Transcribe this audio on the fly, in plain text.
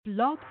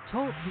Blog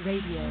Talk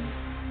Radio.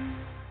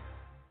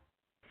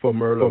 For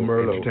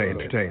Merlot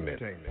Entertainment.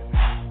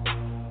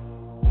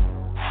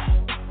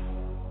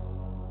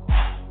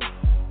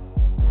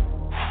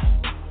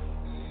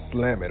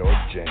 Slam it or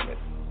jam it.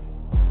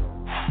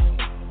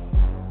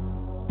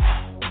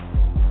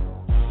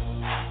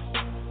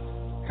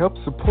 Help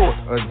support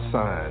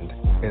unsigned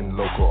and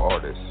local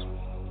artists.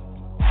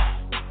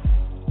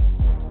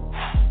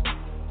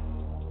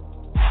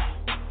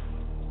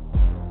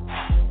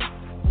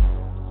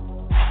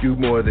 Do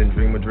more than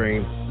dream a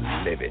dream,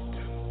 live it.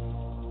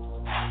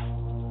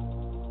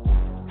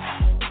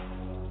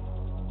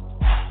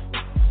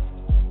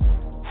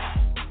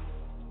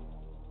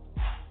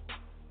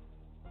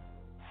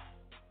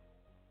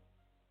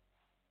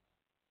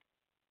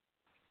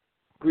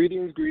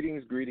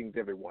 Greetings,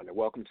 everyone, and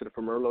welcome to the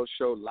Merlot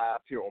Show live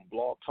here on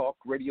Blog Talk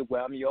Radio,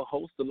 where I'm your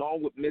host,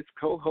 along with Miss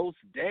Co-host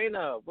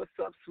Dana. What's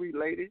up, sweet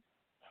lady?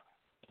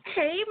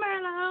 Hey,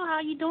 Merlot,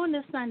 how you doing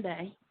this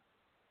Sunday?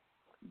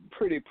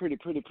 Pretty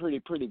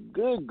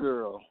good,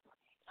 girl.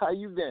 How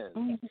you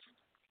been?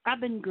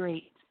 I've been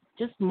great,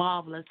 just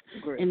marvelous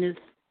in this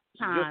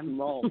time. Just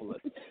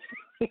marvelous.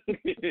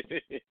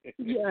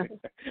 Yeah.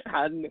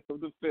 I know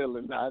the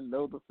feeling.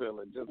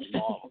 Just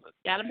marvelous.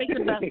 Gotta make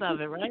the best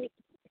of it, right?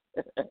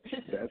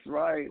 That's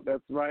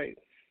right.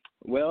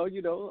 Well,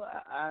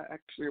 I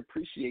actually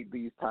appreciate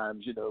these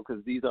times,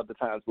 because these are the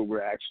times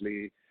where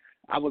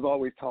I was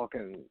always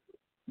talking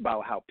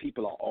about how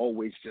people are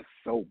always just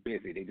so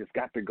busy. They just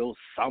got to go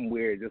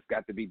somewhere, just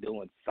got to be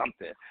doing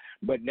something.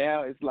 But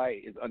now it's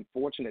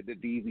unfortunate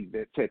that these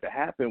events had to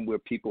happen where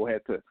people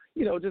had to,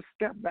 just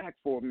step back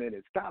for a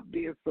minute, stop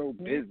being so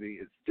busy.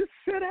 It's just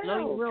sit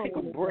down, take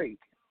a break.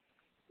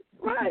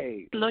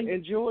 Right.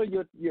 Enjoy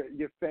your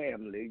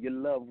family, your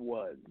loved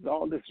ones.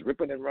 All this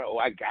ripping and running. Oh,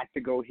 I got to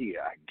go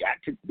here.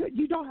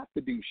 You don't have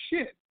to do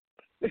shit.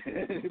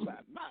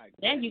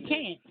 And you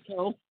can't,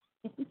 so.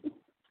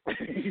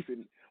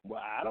 Well,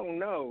 I don't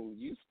know.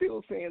 You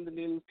still seeing the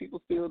news.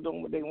 People still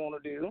doing what they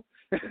want to do.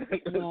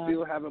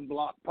 Still having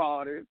block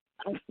parties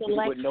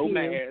with no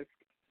mask.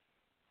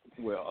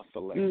 Well, a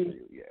select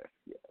few,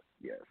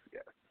 yes.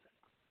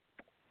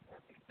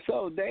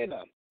 So,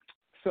 Dana,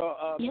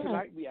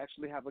 tonight we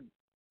actually have a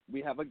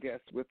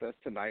guest with us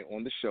tonight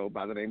on the show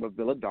by the name of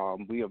Villa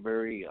Dom. We are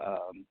very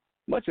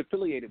much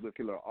affiliated with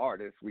Killer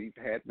Artists. We've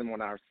had them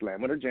on our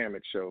Slam It or Jam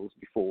It shows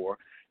before,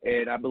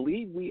 and I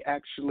believe we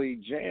actually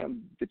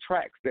jammed the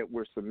tracks that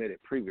were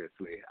submitted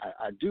previously.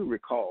 I do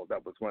recall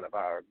that was one of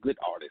our good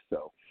artists,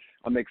 so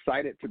I'm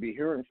excited to be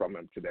hearing from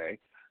him today.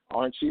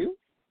 Aren't you?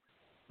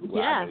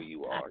 Well, yeah. I know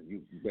you are.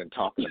 You've been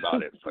talking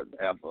about it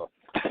forever.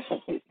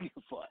 I'm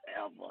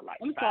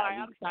sorry.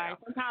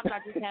 Sometimes I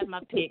just have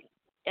my pick.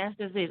 That's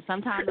just it.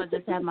 Sometimes I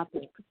just have my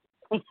pick.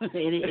 And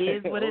it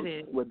is what it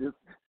is.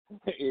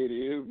 It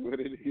is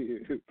what it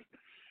is.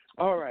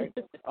 All right.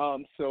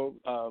 So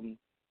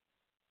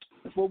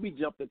before we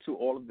jump into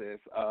all of this,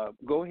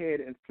 go ahead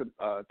and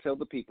tell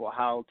the people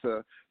how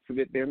to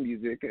submit their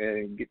music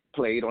and get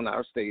played on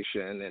our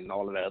station and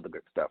all of that other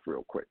good stuff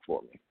real quick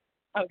for me.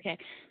 Okay.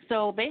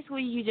 So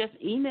basically you just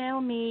email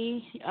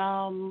me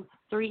 3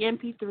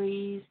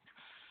 MP3s,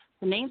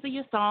 the names of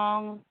your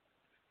song,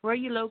 where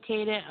you're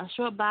located, a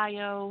short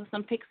bio,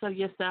 some pics of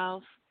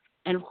yourself,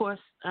 and, of course,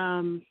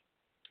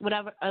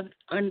 whatever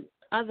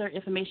other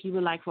information you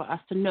would like for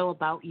us to know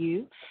about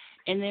you.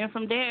 And then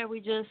from there, we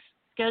just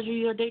schedule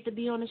your date to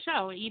be on the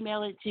show.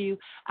 Email it to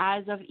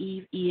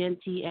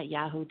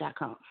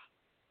eyesofeveent@yahoo.com.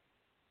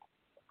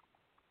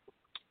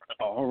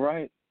 All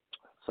right.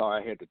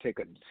 Sorry, I had to take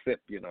a sip,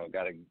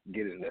 got to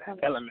get in the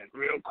element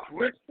real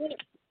quick. I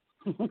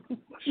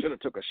should have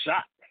took a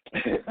shot.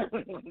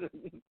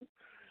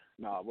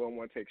 No, we don't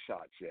want to take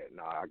shots yet.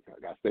 No, I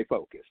got to stay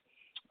focused.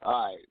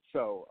 All right,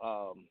 so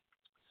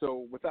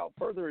without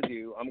further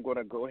ado, I'm going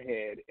to go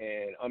ahead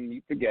and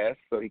unmute the guest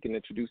so he can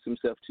introduce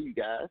himself to you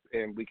guys,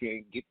 and we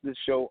can get the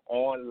show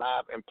on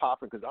live and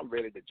popping because I'm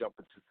ready to jump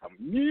into some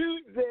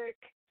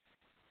music.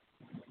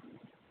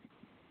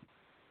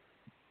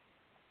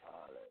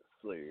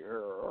 Let's see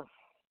here.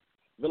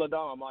 Villa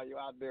Dom, are you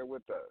out there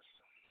with us?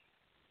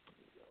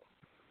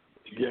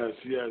 Yes.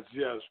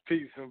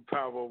 Peace and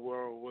power,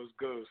 world. What's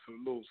good?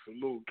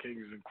 Salute,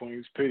 kings and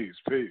queens. Peace.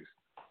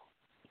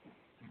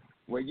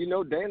 Well,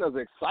 Dana's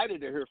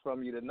excited to hear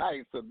from you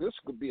tonight, so this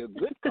could be a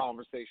good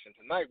conversation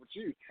tonight with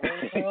you.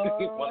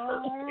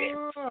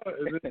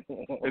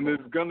 And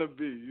it's going to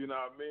be, you know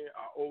what I mean?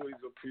 I always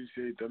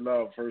appreciate the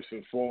love first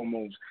and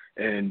foremost.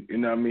 And, you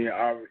know what I mean?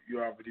 You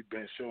already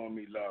been showing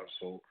me love,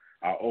 so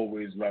I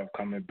always love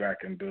coming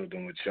back and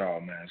building with y'all,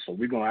 man. So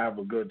we're going to have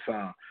a good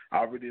time. I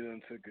already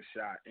done took a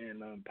shot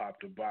and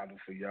popped a bottle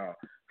for y'all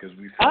because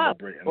we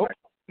celebrating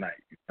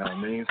night. You know what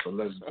I mean? So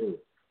let's do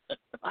it.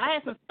 I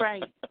had some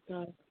Sprite.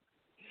 So.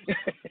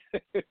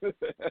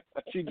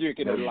 She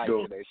drinking it light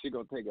today. She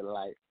going to take it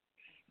light.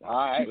 All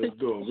right. Let's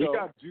do it. We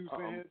got juice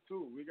in here,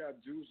 too. We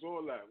got juice,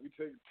 all that. We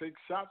take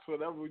shots,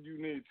 whatever you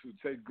need to.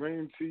 Take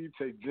green tea,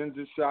 take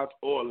ginger shots,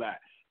 all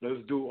that.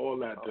 Let's do all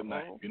that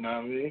tonight. You know what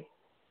I mean?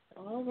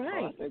 All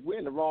right. I think we're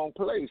in the wrong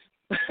place.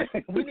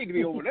 We need to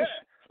be over there.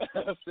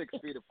 6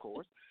 feet, of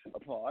course,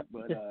 apart,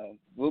 but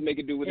we'll make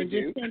it do what it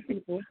do. And just 10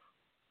 people.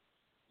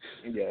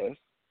 Yes.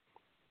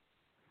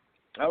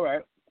 All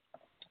right.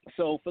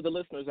 So for the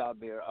listeners out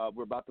there,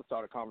 we're about to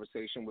start a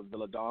conversation with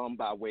Villa Dom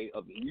by way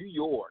of New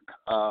York.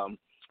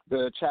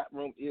 The chat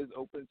room is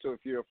open, so if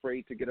you're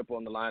afraid to get up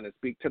on the line and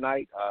speak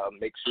tonight,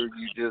 make sure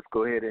you just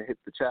go ahead and hit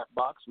the chat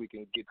box. We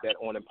can get that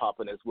on and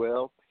popping as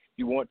well. If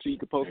you want to, you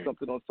can post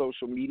something on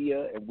social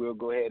media, and we'll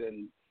go ahead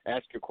and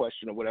ask your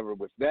question or whatever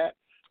with that.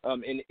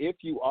 And if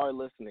you are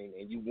listening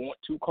and you want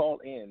to call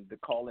in, the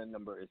call-in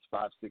number is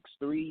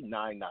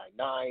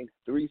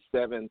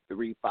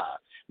 563-999-3735.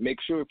 Make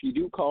sure if you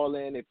do call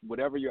in, if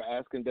whatever you're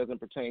asking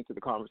doesn't pertain to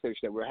the conversation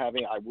that we're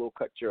having, I will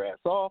cut your ass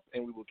off,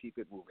 and we will keep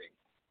it moving.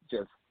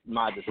 Just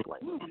my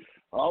disclaimer.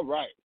 All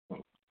right.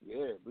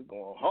 Yeah, we're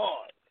going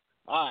hard.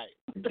 All right.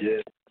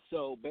 Yeah.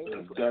 So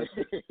basically,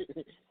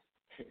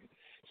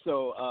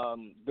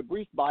 the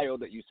brief bio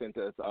that you sent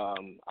us,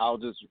 I'll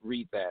just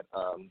read that.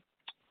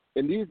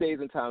 In these days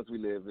and times we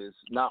live, it's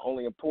not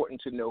only important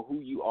to know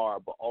who you are,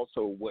 but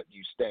also what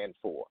you stand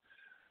for.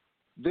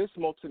 This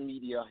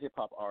multimedia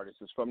hip-hop artist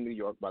is from New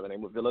York by the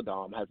name of Villa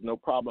Dom, has no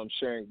problem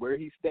sharing where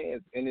he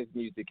stands in his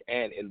music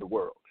and in the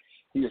world.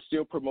 He is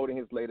still promoting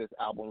his latest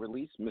album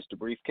release, Mr.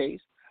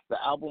 Briefcase. The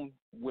album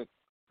with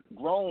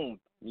grown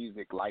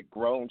music like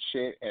Grown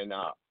Shit and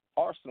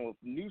arsenal of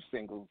new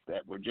singles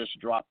that were just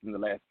dropped in the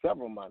last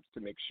several months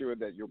to make sure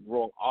that your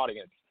growing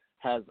audience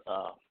has,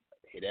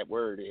 that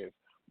word is,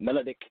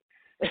 melodic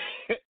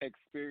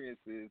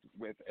experiences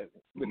with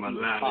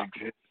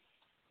melodic.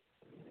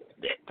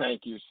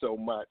 Thank you so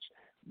much.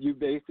 You've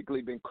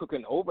basically been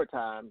cooking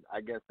overtime,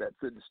 I guess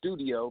that's in the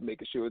studio,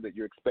 making sure that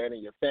you're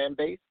expanding your fan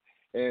base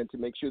and to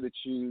make sure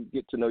that you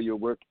get to know your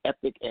work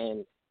ethic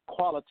and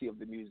quality of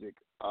the music.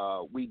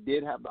 We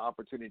did have the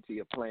opportunity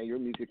of playing your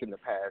music in the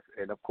past,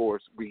 and, of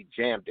course, we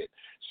jammed it.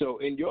 So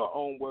in your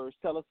own words,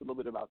 tell us a little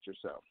bit about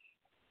yourself.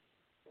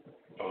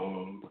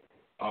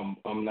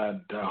 I'm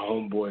not that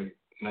homeboy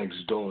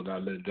next door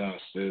that live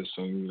downstairs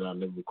from you that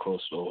live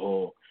across the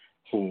hall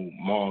who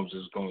moms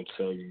is going to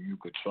tell you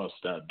could trust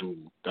that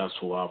dude. That's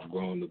who I've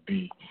grown to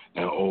be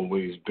and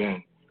always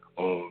been.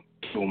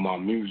 Through my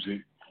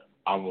music,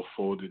 I've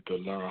afforded to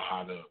learn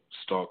how to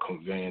start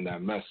conveying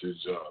that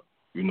message of,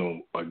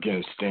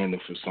 again, standing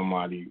for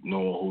somebody,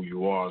 knowing who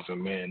you are as a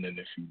man, and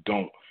if you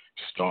don't,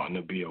 starting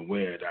to be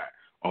aware of that.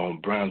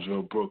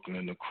 Brownsville,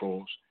 Brooklyn, the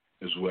Cross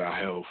is where I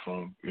hail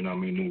from,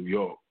 New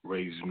York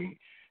raised me,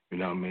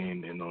 and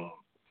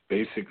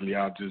basically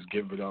I just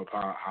give it up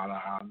how the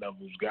high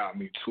levels got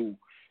me too,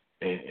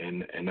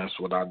 and that's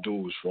what I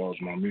do as far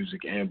as my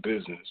music and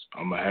business.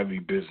 I'm a heavy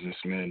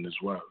businessman as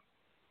well.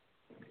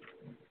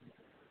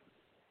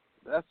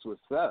 That's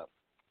what's up.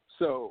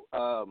 So,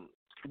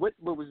 what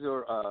was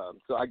your?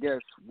 So I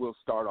guess we'll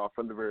start off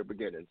from the very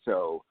beginning.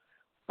 So,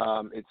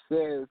 it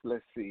says,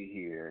 let's see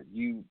here.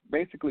 You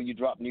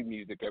drop new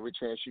music every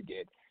chance you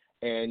get,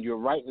 and you're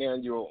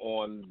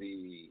on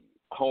the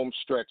home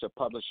stretch of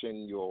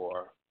publishing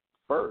your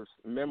first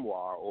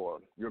memoir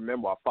or your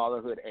memoir,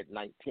 Fatherhood at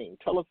 19.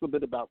 Tell us a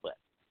bit about that.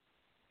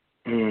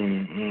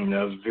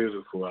 That's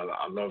beautiful.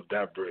 I love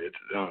that, Bridge.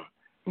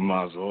 You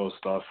might as well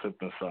start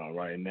sipping something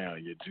right now,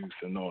 your juice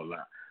and all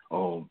that.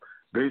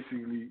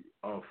 Basically,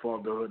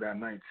 Fatherhood at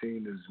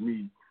 19 is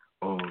me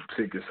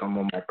taking some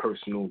of my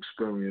personal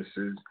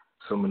experiences,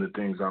 some of the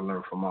things I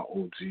learned from my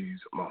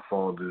OGs, my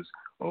fathers,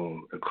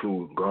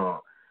 including God,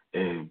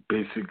 and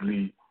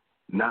basically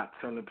not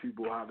telling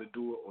people how to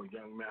do it or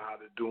young men how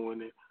to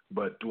doing it,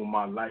 but through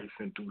my life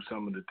and through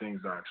some of the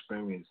things I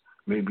experienced,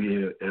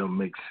 maybe it'll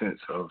make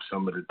sense of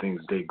some of the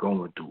things they're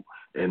going through.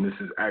 And this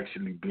is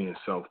actually being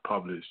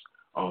self-published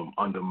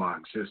under my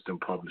existing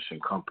publishing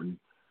company,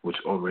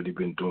 which already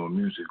been doing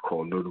music,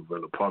 called Little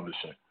Villa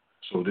Publishing.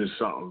 So this is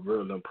something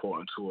real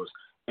important to us.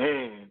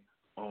 And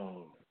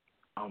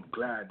I'm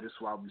glad this is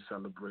why we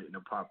celebrating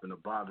the pop in the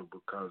bottle,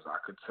 because I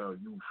could tell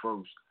you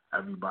first,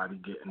 everybody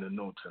getting to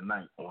know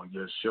tonight on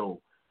your show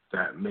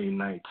that May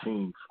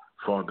 19th,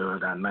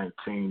 Fatherhood at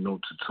 19, no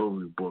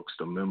tutorial books,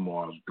 the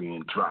memoirs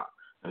being dropped,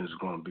 and it's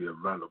going to be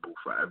available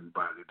for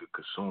everybody to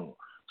consume.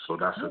 So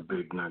that's a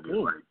big nugget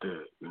right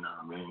there, you know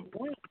what I mean?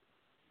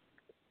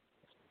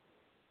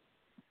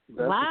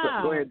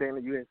 Wow. Go ahead,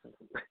 Dana. You had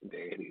something.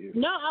 There it is.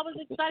 No, I was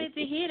excited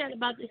to hear that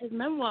about his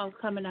memoirs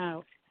coming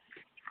out.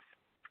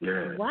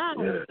 Yeah. Wow.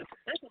 Yeah.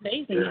 That's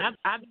amazing. Yeah.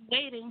 I've been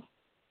waiting.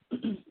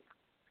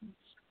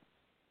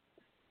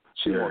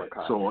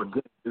 So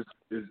again,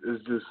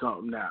 it's just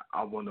something that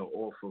I want to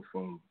offer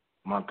from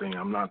my thing.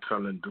 I'm not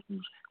telling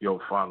dudes,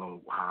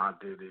 follow how I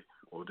did it,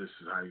 or this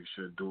is how you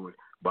should do it.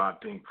 But I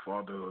think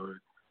fatherhood,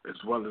 as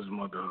well as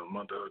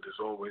motherhood is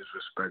always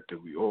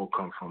respected. We all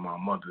come from our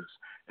mothers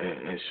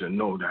and should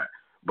know that.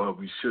 But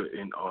we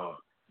shouldn't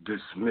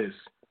dismiss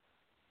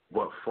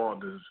what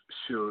fathers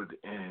should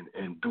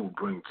and do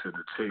bring to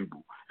the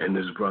table. And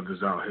there's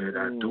brothers out here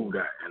that do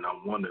that, and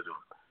I'm one of them.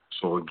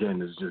 So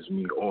again, it's just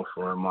me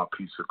offering my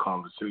piece of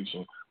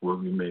conversation where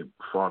we make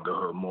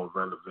fatherhood more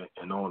relevant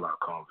in all our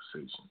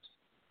conversations.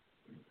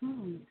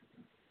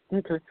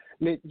 Okay.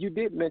 Now, you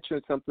did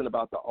mention something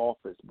about the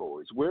Office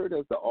Boys. Where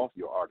does the off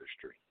your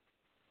artistry?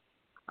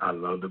 I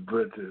love the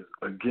Bridges.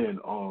 Again,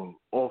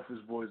 Office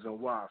Boys and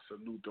Why.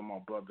 Salute to my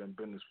brother and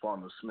business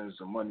partner, Smith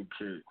the Money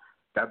Kid.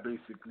 That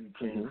basically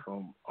came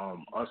from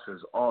us as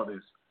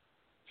artists,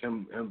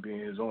 him being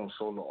his own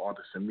solo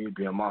artist and me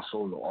being my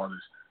solo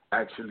artist,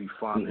 actually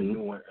finding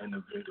new and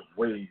innovative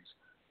ways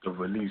to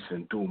release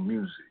and do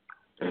music.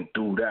 And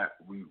through that,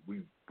 we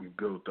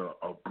built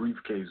a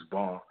briefcase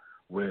bar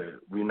where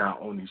we not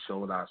only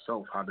showed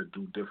ourselves how to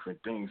do different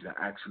things and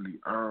actually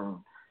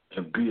earn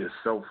and be a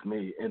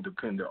self-made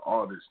independent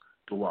artist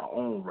through our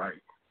own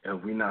right,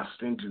 and we not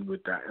stingy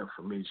with that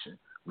information.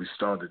 We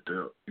started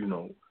to,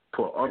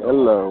 put other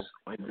artists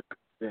and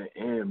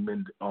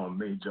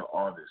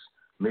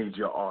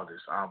major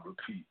artists, I'll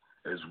repeat,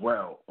 as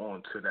well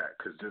onto that,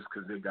 because just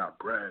because they got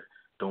bread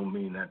don't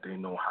mean that they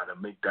know how to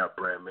make that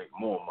bread make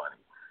more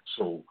money.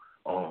 So,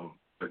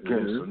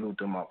 again, salute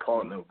to my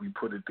partner. We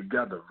put it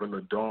together.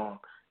 Villa Dawn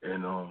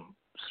and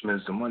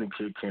Smith the Money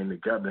Kid came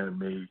together and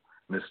made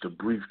Mr.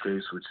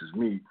 Briefcase, which is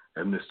me,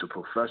 and Mr.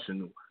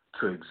 Professional,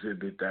 to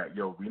exhibit that,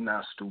 we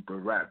not stupid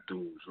rap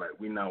dudes. Like,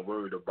 we not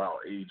worried about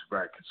age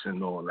brackets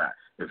and all that.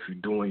 If you're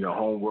doing your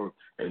homework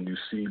and you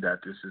see that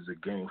this is a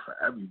game for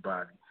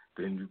everybody,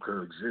 then you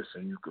could exist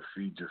and you could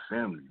feed your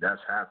family.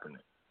 That's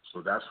happening.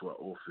 So that's what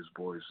Office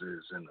Boys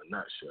is in a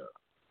nutshell.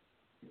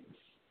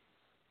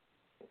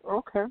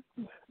 Okay.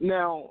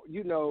 Now,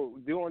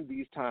 during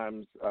these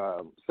times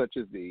such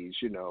as these,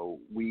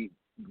 we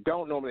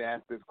don't normally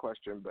ask this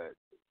question, but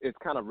it's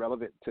kind of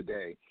relevant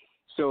today.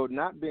 So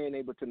not being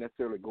able to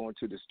necessarily go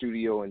into the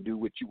studio and do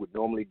what you would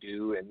normally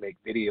do and make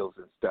videos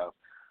and stuff,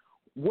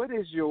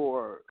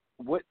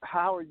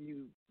 how are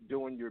you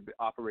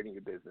operating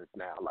your business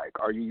now? Like,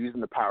 are you using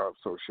the power of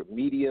social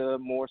media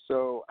more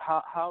so?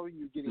 How are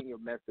you getting your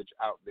message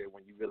out there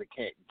when you really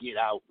can't get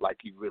out like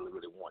you really,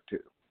 really want to?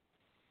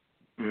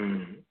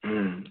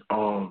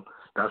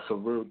 That's a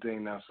real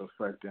thing that's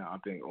affecting, I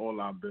think,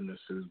 all our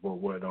businesses. But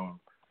what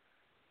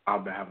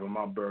I've been having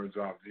my bird's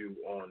eye view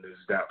on is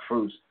that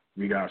first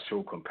we gotta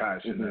show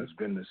compassion as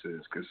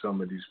businesses, because some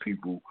of these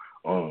people,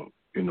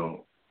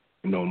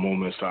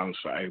 moment silence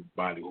for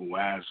everybody who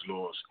has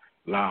lost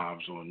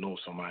lives or know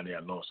somebody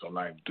that lost a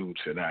life due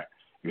to that.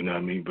 You know what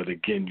I mean? But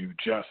again, you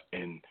just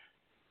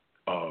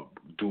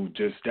do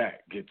just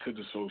that. Get to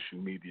the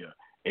social media,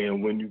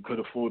 and when you could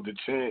afford the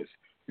chance,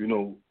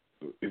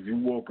 if you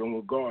walk in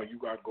with God, you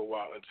got to go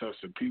out and touch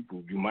the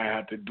people. You might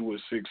have to do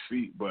it 6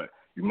 feet, but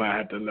you might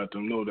have to let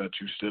them know that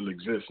you still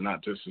exist,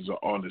 not just as an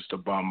artist to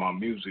buy my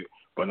music,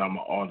 but I'm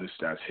an artist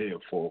that's here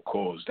for a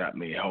cause that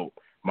may help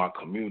my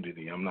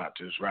community. I'm not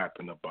just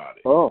rapping about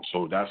it.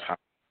 So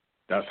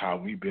that's how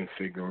we've been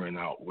figuring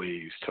out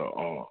ways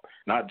to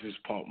not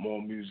just pump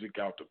more music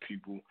out to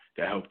people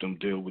that help them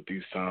deal with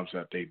these times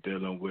that they're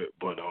dealing with,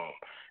 but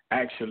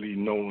actually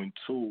knowing,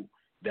 too,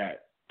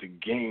 that the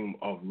game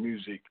of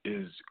music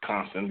is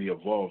constantly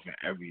evolving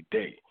every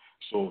day.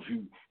 So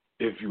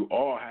if you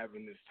are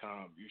having this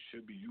time, you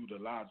should be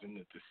utilizing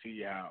it to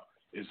see how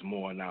it's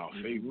more in our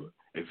favor.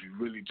 If you're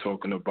really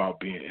talking about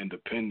being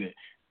independent,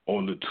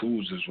 all the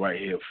tools is right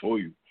here for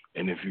you.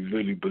 And if you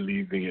really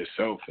believe in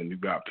yourself and you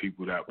got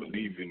people that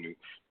believe in you,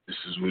 this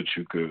is what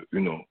you could,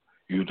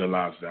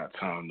 utilize that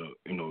time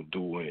to,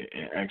 do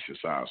and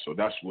exercise. So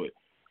that's what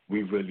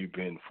we've really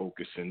been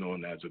focusing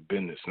on as a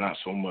business, not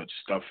so much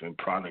stuffing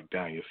product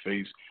down your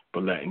face,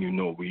 but letting you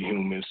know we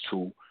humans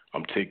too.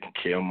 I'm taking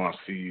care of my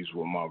seeds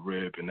with my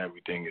rib and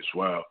everything as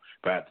well.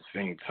 But at the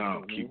same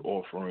time, keep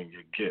offering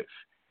your gift.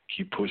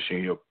 Keep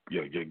pushing your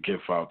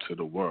gift out to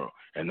the world.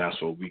 And that's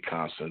what we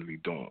constantly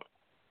doing.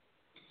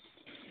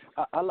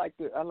 I like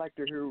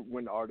to hear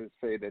when artists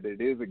say that it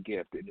is a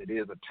gift and it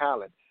is a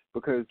talent,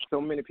 because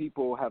so many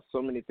people have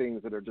so many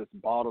things that are just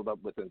bottled up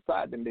within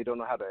inside them. They don't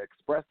know how to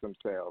express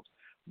themselves.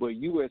 But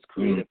you as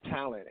creative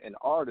talent and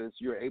artists,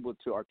 you're able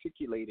to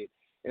articulate it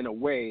in a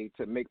way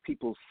to make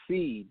people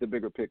see the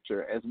bigger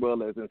picture as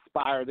well as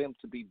inspire them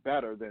to be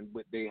better than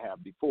what they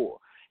have before.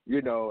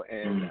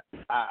 And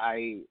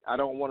I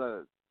don't want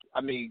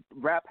to,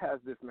 rap has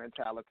this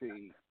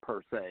mentality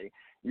per se,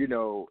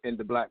 in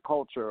the black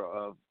culture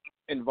of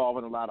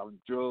involving a lot of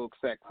drugs,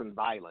 sex, and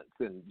violence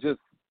and just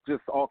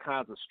all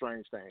kinds of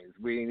strange things.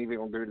 We ain't even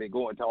going to really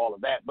go into all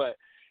of that, but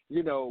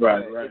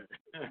right.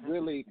 It's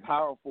really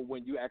powerful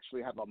when you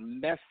actually have a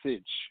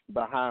message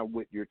behind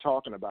what you're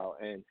talking about.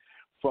 And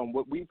from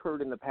what we've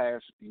heard in the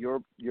past,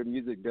 your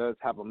music does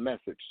have a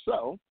message.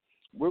 So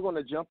we're going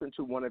to jump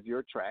into one of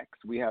your tracks.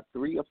 We have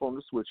 3 up on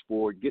the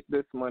switchboard: Get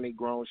This Money,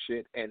 Grown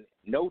Shit, and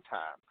No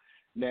Time.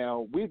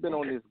 Now, we've been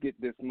on this Get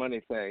This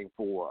Money thing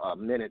for a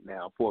minute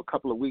now, for a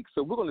couple of weeks.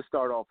 So we're going to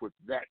start off with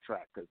that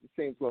track, because it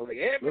seems like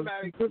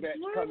everybody that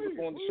comes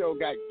up on the show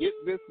got Get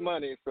This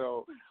Money.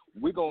 So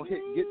we're going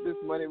to Get This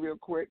Money real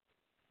quick,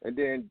 and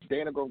then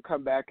Dana going to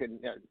come back and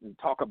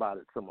talk about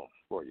it some more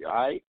for you, all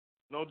right?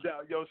 No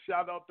doubt. Yo,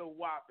 shout out to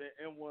WAP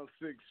and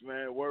N16,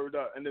 man. Word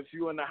up. And if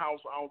you in the house,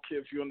 I don't care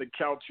if you're on the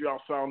couch, you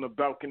outside on the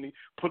balcony,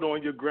 put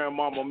on your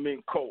grandmama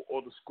mink coat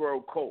or the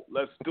squirrel coat.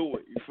 Let's do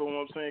it. You feel what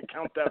I'm saying?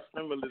 Count that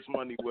stimulus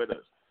money with us.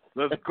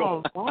 Let's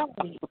go. Oh,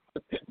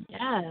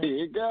 yeah. Here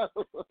you go.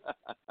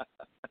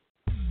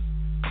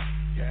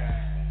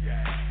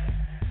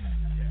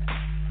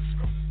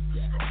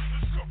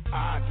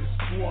 I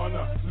just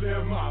wanna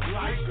live my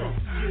life, go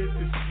get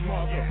this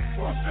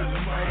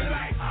motherfucking money.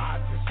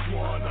 I just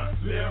wanna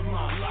live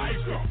my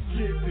life, go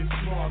get this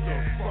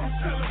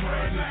motherfucking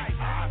money.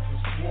 I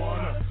just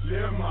wanna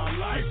live my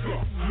life,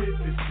 go get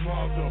this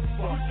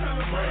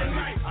motherfucking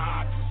money.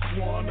 I just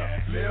wanna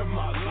live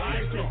my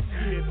life, go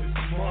get this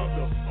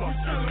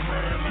motherfucking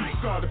money. We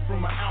started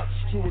from an ounce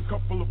to a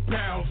couple of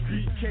pounds.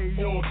 BK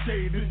all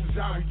day, this is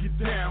how we get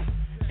down.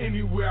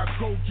 Anywhere I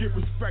go, get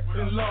respect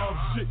and love.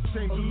 Shit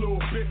changed a little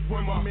bit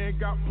when my man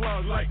got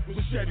plugged. Like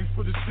machete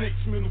for the snakes,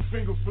 middle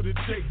finger for the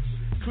jakes.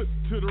 Clip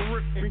to the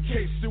rip in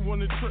case they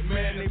wanna trip,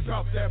 man. They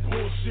bout that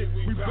bullshit.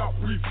 We bout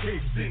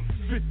briefcase and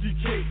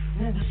 50K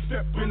when we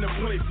step in the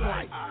place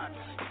like. I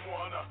just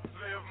wanna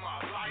live my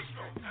life,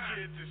 go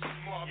get this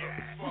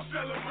motherfucker.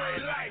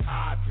 Celebrate life.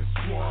 I just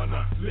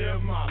wanna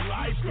live my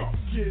life, go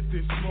get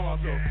this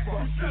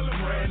motherfucker.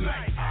 Celebrate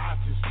life. I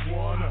just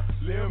wanna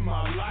live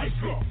my life,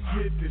 go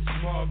get this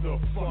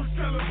motherfucker.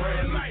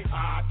 Celebrate life.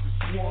 I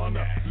just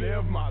wanna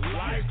live my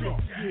life, go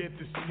get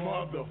this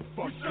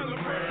motherfucker.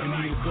 Celebrate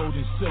life. Need gold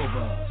and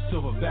silver,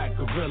 silverback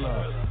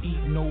gorilla.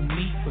 Eat no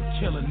meat, but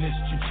killing this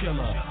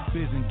chinchilla.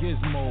 Biz and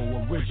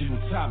Gizmo, original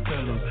top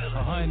billers.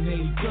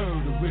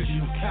 183rd,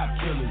 original cap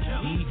killers.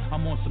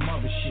 I'm on some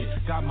other shit,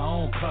 got my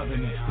own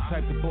covenant. The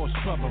type the boss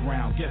scrub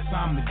around, guess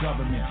I'm the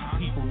government.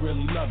 People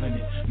really loving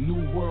it.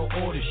 New world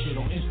order shit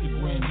on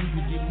Instagram. You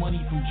can get money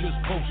from just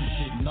posting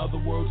shit. In other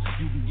words,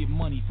 you can get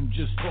money from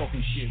just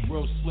talking shit.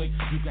 Real slick,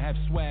 you can have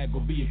swag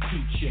or be a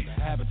cute chick.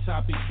 Have a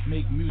topic,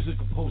 make music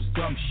or post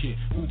dumb shit.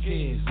 Who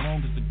cares?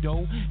 Long as the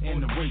dough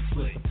and the rate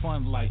slip. The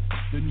fun life,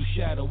 the new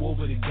shadow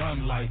over the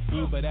gun life.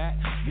 Uber that,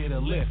 get a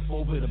lift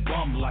over the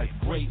bum life.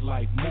 Great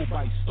life,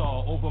 Mobile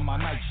Star over my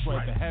night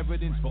stripe.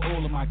 Inheritance for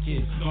all of my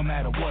kids, no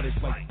matter what it's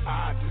like.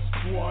 I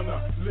just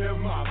wanna live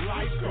my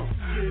life, go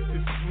get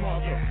this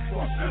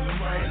motherfucking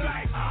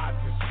money. I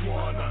just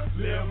wanna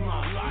live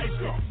my life,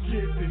 go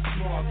get this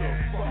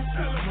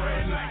motherfucking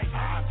money.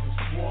 I just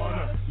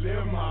wanna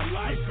live my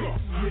life, go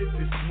get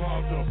this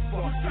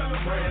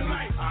motherfucking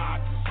money. I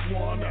just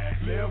wanna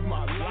live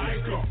my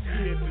life, go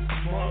get this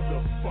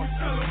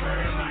motherfucking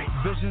money.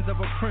 Visions of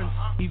a prince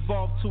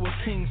evolved to a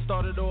king.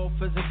 Started off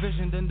as a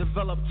vision, then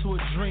developed to a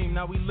dream.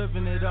 Now we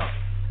living it up,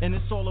 and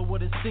it's all of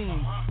what it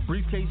seems.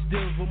 Briefcase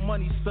deals with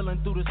money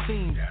spilling through the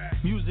seams.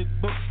 Music,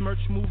 books, merch,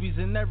 movies,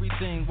 and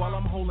everything. While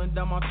I'm holding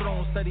down my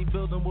throne, steady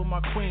building with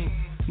my queen.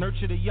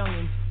 Nurture the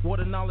youngins,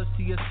 water knowledge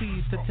to your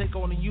seeds to take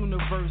on the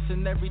universe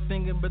and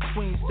everything in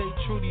between. Stay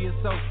true to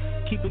yourself,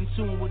 keep in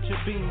tune with your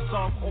being.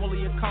 Solve all of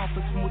your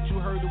conflicts from what you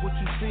heard to what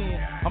you seen.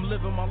 I'm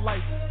living my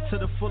life to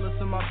the fullest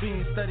of my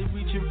being. Steady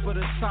reaching for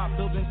the top,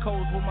 building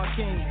codes with my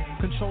king.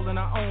 Controlling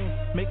our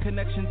own, make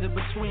connections in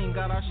between.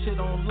 Got our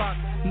shit on lock,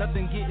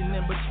 nothing getting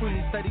in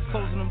between. Steady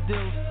closing them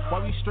deals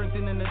while we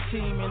strengthening the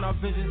team. And our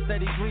vision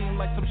steady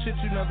green like some shit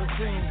you never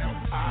seen.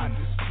 I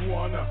just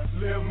wanna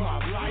live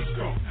my life,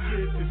 go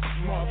get this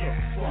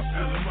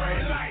motherfucking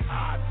money.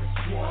 I just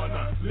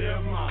wanna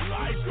live my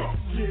life, go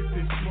get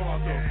this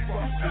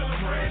motherfucking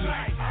money.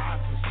 I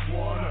just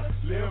wanna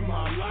live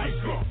my life,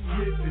 go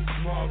get this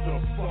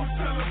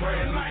motherfucking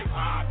money.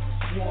 I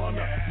just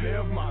wanna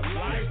live my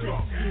life, go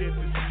get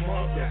this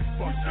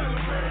motherfucking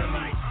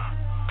money.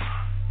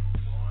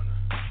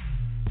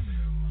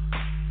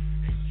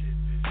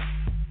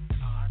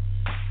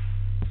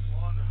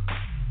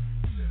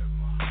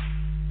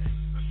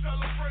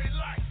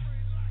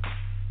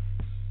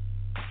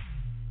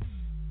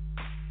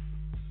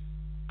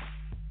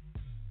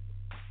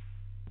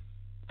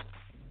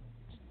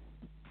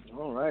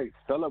 All right,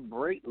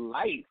 celebrate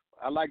life.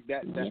 I like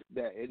that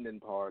ending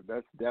part.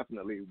 That's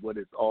definitely what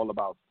it's all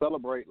about.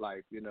 Celebrate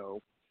life. You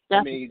know,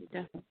 Definitely.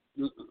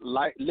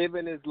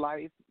 Living is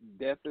life,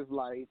 death is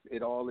life.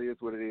 It all is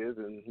what it is,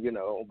 and you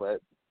know,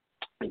 but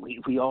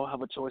we all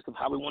have a choice of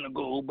how we want to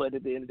go. But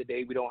at the end of the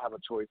day, we don't have a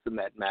choice in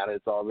that matter.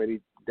 It's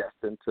already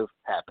destined to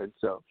happen.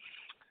 So,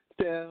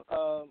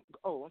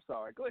 I'm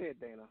sorry. Go ahead,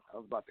 Dana. I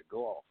was about to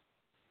go off.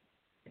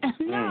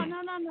 No.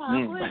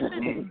 Go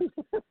ahead.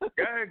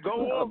 Yeah, go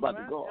off, about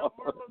man. to go off.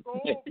 Go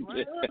off,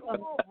 man. Go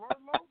off,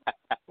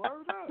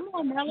 Word up. Come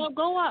on, Mello,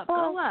 go up.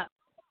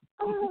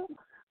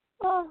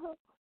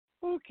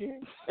 Okay.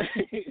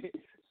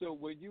 So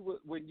when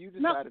you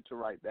decided to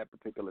write that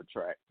particular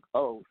track,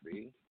 go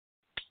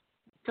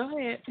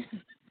ahead.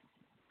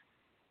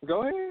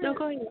 Go ahead. No,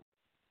 go ahead.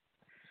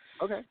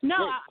 Okay. No,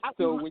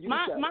 so when you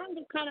mine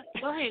was kind of.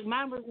 Go ahead.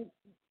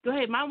 Go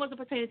ahead. Mine wasn't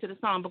pertaining to the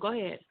song, but go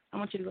ahead. I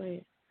want you to go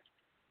ahead.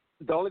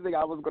 The only thing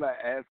I was going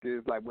to ask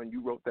is, like, when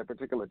you wrote that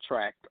particular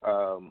track,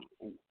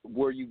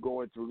 were you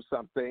going through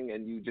something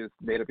and you just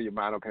made up in your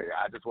mind, okay,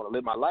 I just want to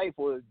live my life,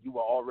 or you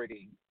were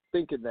already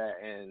thinking that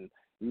and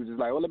You was just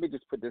like, well, let me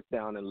just put this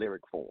down in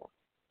lyric form.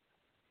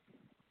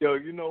 Yo,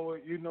 you know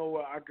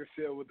what I can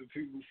share with the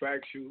people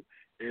factual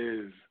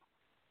is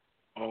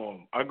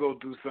I go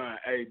through something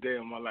every day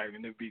in my life,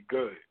 and it'd be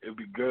good. It'd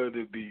be good.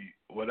 It'd be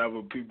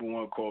whatever people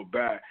want to call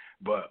bad.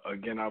 But,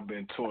 again, I've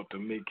been taught to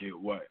make it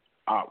what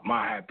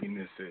my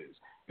happiness is.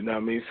 You know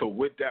what I mean? So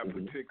with that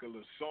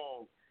particular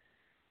song,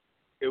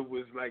 it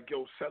was like,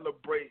 yo,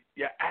 celebrate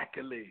your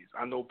accolades.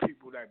 I know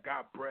people that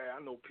got bread.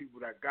 I know people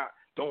that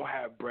don't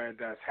have bread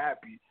that's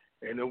happy.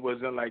 And it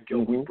wasn't like, yo,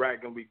 we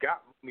bragging, we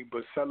got money,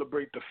 but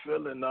celebrate the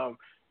feeling of,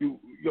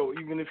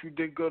 even if you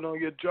did good on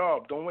your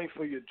job, don't wait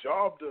for your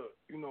job to,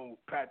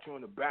 pat you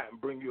on the back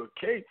and bring you a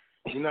cake.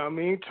 You know what I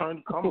mean?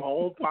 Come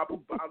home, pop a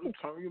bottle,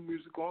 turn your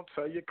music on,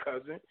 tell your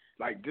cousin.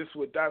 Like, this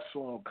what that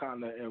song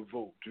kind of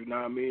invoked, you know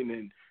what I mean?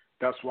 And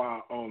that's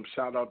why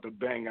shout out to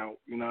Bang Out,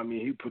 you know what I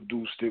mean? He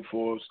produced it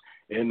for us,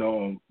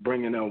 and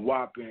bringing in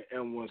WAP and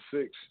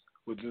N16,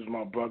 which is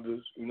my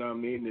brothers, you know what I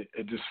mean?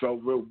 It just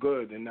felt real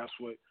good, and that's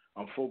what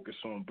I'm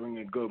focused on,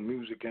 bringing good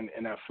music and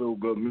that feel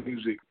good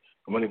music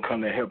when it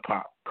comes to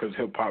hip-hop, because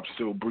hip-hop's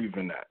still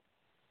breathing that.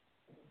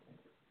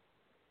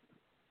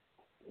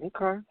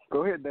 Okay.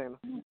 Go ahead, Dana.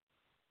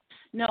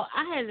 No,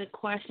 I had a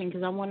question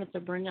because I wanted to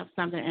bring up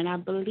something, and I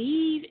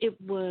believe it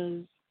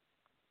was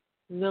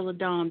Villa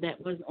Dom that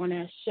was on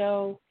that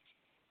show,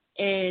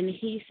 and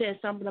he said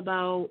something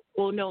about,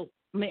 well, no,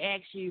 let me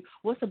ask you,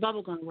 what's a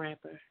bubblegum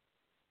rapper?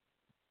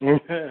 You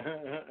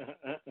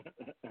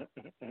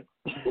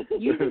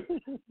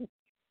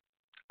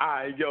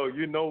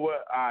know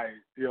what?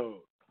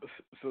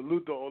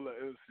 Salute to all the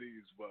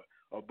MCs, but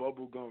a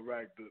bubblegum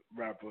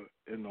rapper,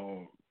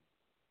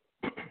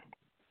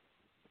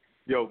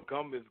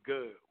 gum is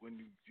good when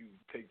you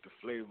take the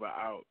flavor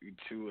out, you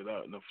chew it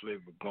up, and the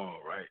flavor gone,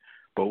 right?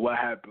 But what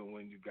happened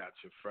when you got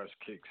your fresh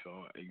kicks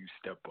on and you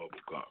step up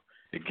gum?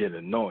 It get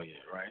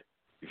annoying, right?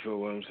 You feel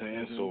what I'm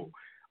saying? Mm-hmm. So,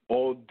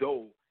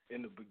 although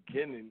in the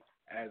beginning,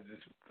 as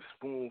it's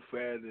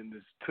spoon-fed and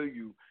it's to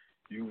you,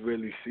 you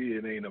really see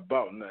it ain't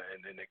about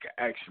nothing, and it can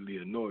actually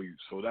annoy you.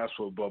 So that's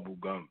where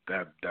bubblegum,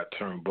 that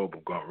term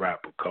bubblegum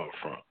rapper come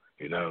from.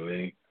 You know what I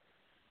mean?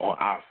 On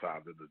our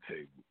side of the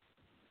table.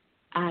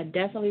 I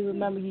definitely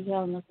remember you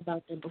telling us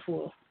about that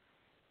before.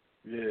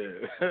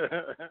 Yeah.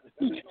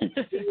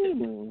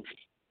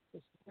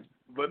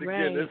 But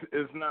again,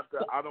 it's not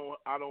that I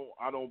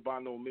don't by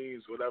no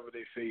means whatever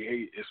they say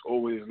hate. It's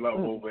always love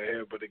over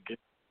here. But again,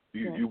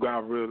 you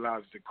gotta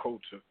realize the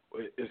culture.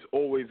 It's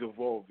always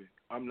evolving.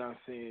 I'm not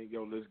saying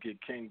let's get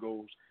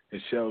Kangos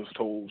and Shell's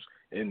Toes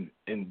and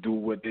do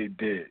what they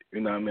did.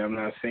 You know what I mean? I'm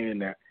not saying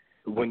that.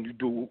 When you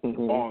do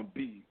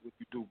R&B, when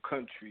you do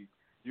country,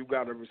 you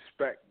gotta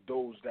respect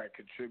those that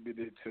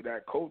contributed to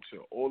that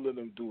culture. All of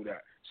them do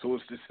that. So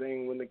it's the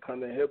same when it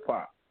comes to hip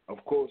hop.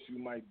 Of course, you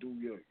might do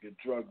your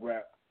drug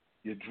rap,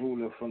 your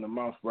drooling from the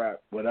mouth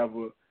rap,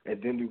 whatever,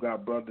 and then you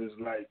got brothers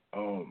like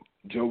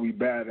Joey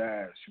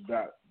Badass. You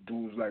got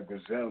dudes like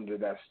Griselda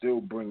that still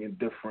bringing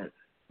different,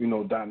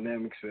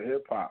 dynamics of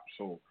hip hop.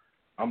 So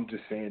I'm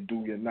just saying,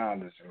 do your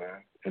knowledge,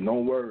 man, and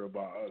don't worry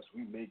about us.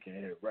 We making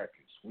hit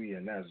records. We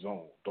in that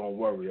zone. Don't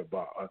worry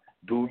about us.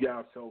 Do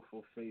yourself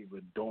a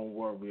favor. Don't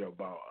worry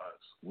about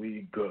us.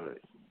 We good.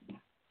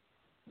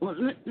 Well,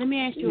 let me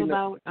ask you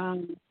about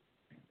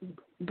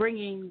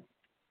bringing.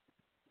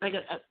 Like,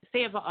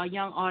 say if a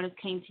young artist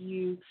came to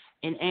you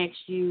and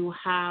asked you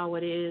how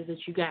it is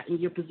that you got in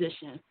your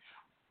position,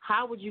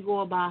 how would you go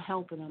about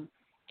helping them?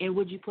 And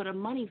would you put a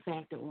money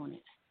factor on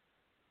it?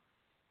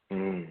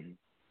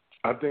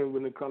 I think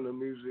when it comes to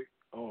music,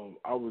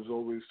 I was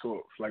always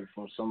taught, like,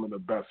 from some of the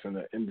best in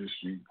the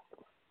industry,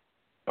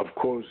 of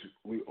course,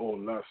 we all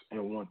lust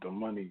and want the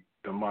money,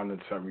 the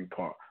monetary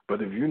part.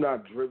 But if you're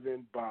not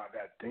driven by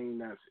that thing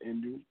that's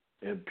in you,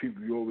 and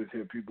you always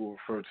hear people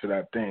refer to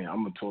that thing,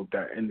 I'm going to talk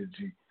that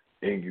energy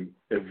in you.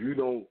 If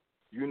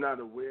you're not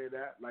aware of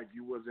that, like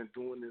you wasn't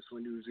doing this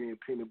when you was eating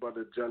peanut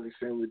butter jelly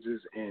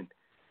sandwiches, and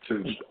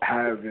to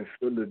have and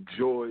feel the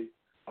joy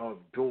of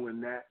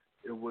doing that,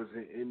 it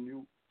wasn't in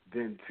you,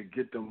 then to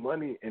get the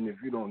money, and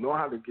if you don't know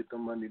how to get the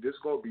money, this is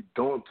going to be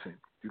daunting.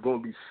 You're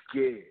going to be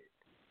scared.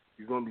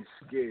 You're going to be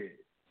scared.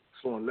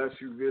 So unless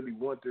you really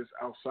want this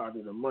outside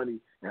of the money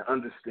and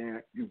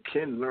understand you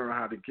can learn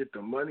how to get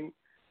the money,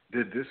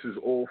 then this is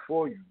all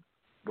for you.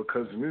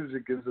 Because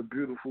music is a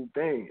beautiful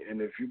thing,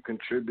 and if you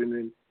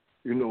contributing,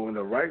 in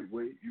the right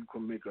way, you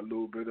can make a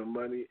little bit of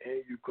money,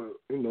 and you could,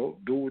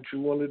 do what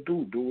you want to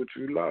do what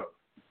you love.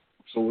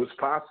 So it's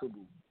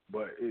possible,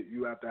 but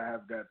you have to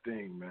have that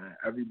thing, man.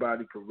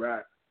 Everybody can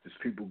rap. There's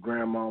people,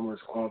 grandmamas,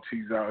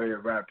 aunties out here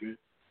rapping.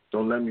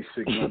 Don't let me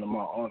sick none of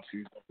my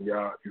aunties,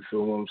 y'all. You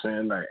feel what I'm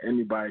saying? Like,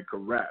 anybody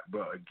can rap,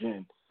 but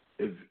again,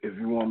 if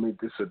you want to make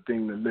this a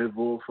thing to live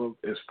off of,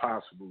 it's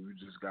possible. You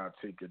just got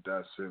to take it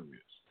that serious.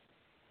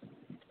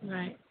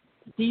 Right.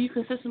 Do you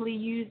consistently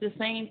use the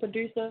same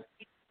producer,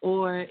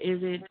 or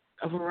is it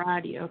a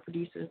variety of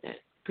producers that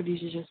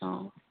produces your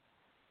song?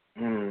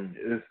 I'm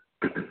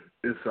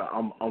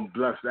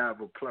blessed to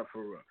have a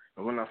plethora.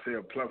 And when I say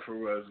a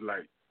plethora, it's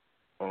like,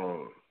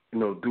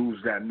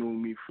 dudes that knew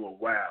me for a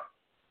while.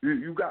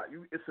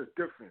 It's a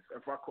difference.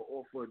 If I could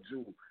offer a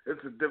jewel,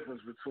 it's a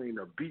difference between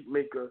a beat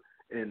maker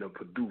and a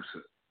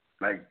producer.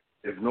 Like,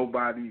 if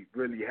nobody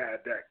really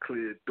had that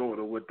clear thought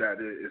of what that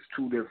is, it's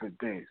two different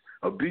things.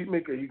 A beat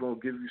maker, he gonna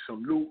give you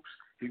some loops,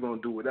 he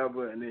gonna do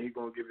whatever, and then he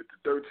gonna give it to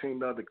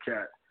 13 other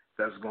cats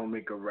that's gonna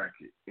make a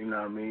record. You know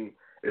what I mean?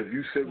 If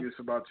you serious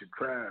about your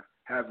craft,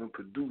 having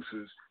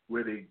producers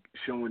where they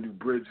showing you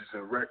bridges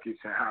and records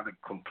and how to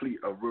complete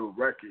a real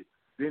record,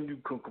 then you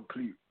can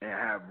complete and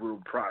have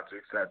real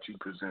projects that you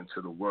present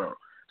to the world.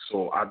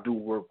 So I do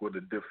work with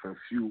a different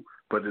few,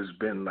 but it's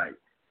been like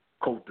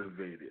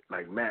cultivated,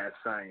 like mad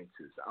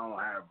scientists. I don't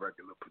have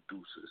regular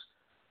producers.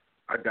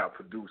 I got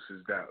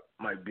producers that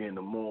might be in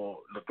the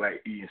mall, look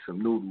like eating some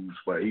noodles,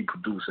 but he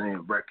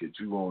producing records.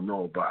 You won't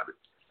know about it.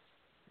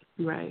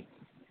 Right.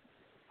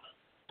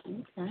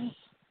 Okay.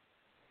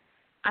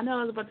 I know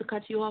I was about to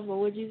cut you off, but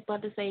what were you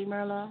about to say,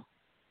 Merla?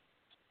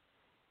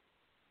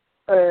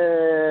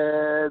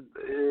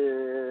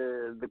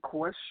 The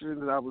question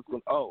that I was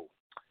going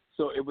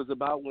so it was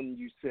about when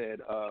you said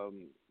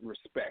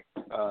respect.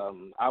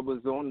 I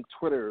was on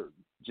Twitter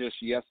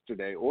just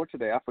yesterday or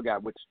today. I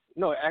forgot which.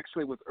 No,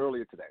 actually it was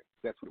earlier today.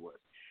 That's what it was.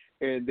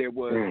 And there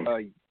was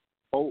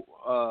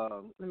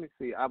let me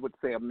see. I would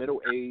say a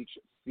middle-aged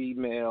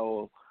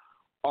female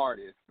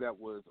artist that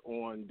was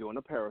on doing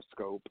a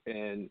Periscope,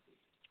 and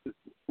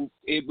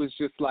it was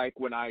just like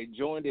when I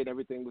joined it,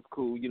 everything was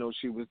cool. You know,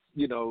 she was,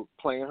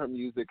 playing her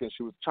music and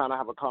she was trying to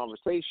have a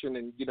conversation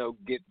and,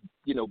 get,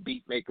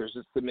 beat makers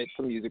to submit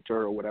some music to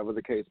her or whatever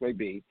the case may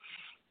be.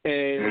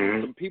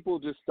 And some people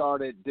just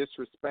started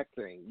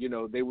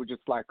disrespecting, they were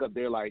just like up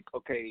there like,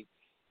 okay,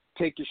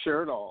 take your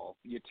shirt off.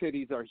 Your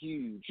titties are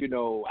huge.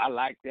 I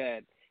like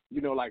that,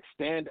 like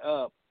stand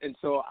up. And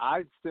so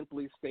I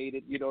simply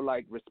stated,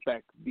 like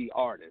respect the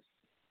artist,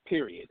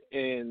 period.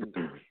 And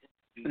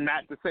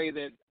not to say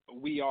that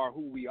we are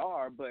who we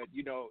are, but,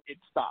 it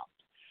stopped.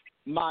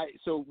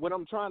 So what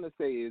I'm trying to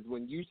say is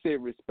when you say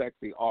respect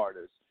the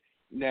artist,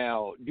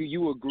 now, do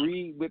you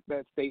agree with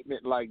that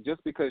statement? Like,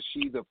 just because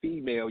she's a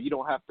female, you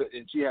don't have to,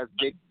 and she has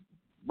big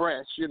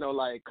breasts,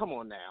 like, come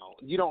on now.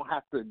 You don't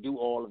have to do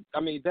all of,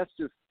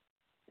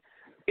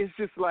 it's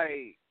just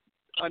like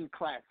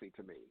unclassy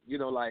to me.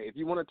 Like, if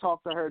you want to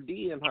talk to her,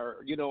 DM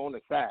her, on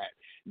the side.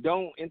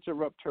 Don't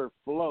interrupt her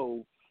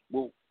flow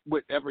with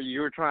whatever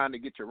you're trying to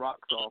get your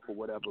rocks off or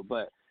whatever.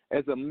 But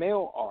as a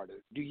male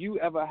artist, do you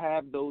ever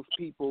have those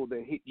people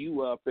that hit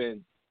you up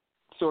and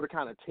sort of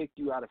kind of take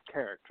you out of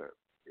character?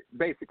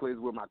 Basically is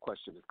where my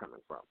question is coming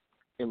from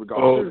in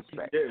regards to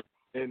respect. Yeah.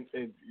 And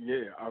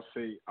I'll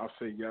say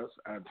yes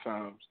at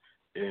times.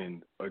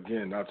 And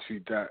again, I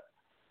treat that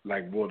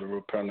like water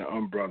repellent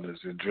umbrellas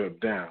that drip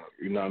down.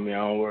 You know what I mean? I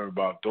don't worry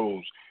about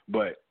those.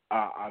 But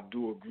I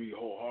do agree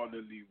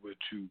wholeheartedly with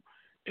you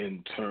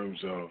in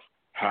terms of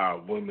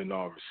how women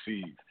are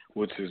received,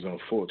 which is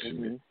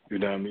unfortunate. You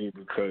know what I mean?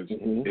 Because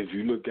if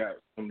you look at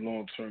them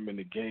long term in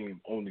the game,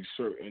 only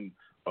certain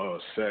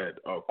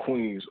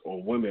queens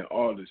or women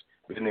artists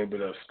been able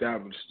to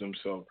establish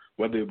themselves,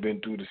 whether it's been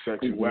through the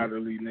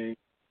sexuality lane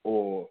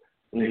or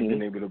they've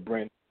been able to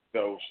bring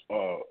themselves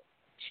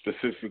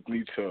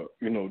specifically to,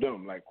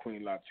 them, like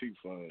Queen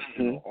Latifah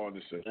and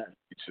artists of that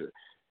nature.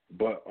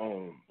 But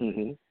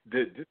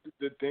this is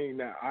the thing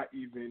that I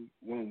even,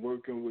 when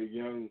working with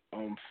young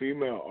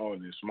female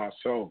artists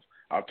myself,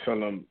 I tell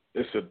them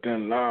it's a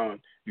thin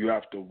line you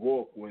have to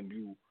walk when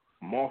you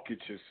market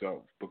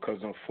yourself,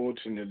 because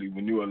unfortunately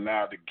when you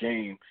allow the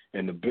game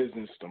and the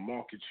business to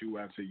market you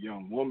as a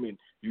young woman,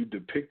 you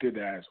depict it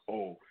as,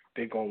 oh,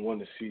 they're going to want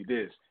to see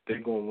this,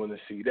 they're going to want to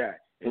see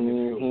that. And if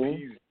you're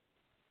appeasing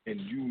and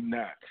you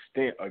not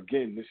stand,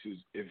 again, this is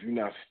if you're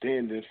not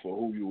standing for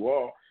who you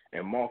are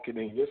and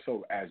marketing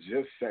yourself as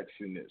your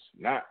sexiness,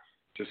 not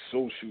the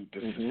social,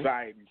 the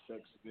society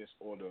sexiness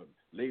or the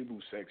label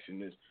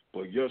sexiness,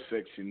 but your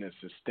sexiness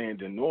is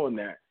standing on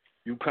that,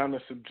 you kind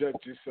of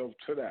subject yourself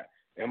to that.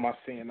 Am I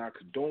saying I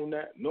condone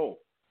that? No.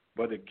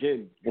 But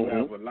again, you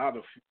have a lot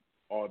of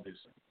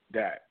artists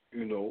that,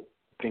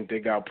 think they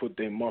got to put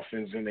their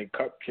muffins and their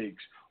cupcakes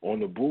on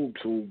the boob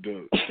tube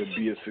to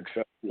be a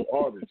successful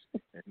artist.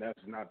 And that's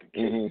not the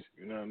case.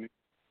 You know what I mean?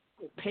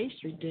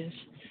 Pastry dish.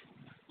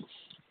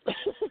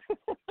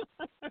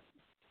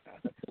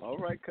 All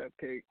right,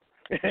 cupcake.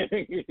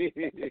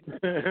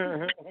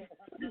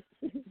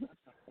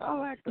 I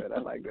like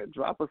that.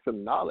 Drop us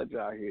some knowledge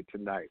out here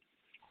tonight.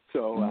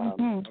 So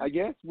I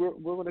guess we're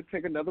going to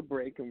take another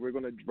break and we're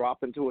going to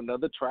drop into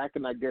another track,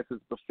 and I guess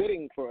it's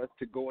befitting for us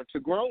to go into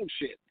grown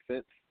shit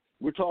since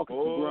we're talking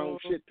grown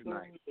shit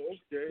tonight.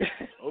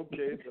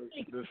 Okay.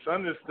 The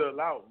sun is still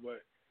out,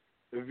 but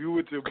if you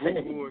with your boo-boo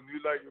and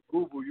you like your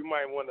boo-boo, you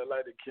might want to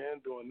light a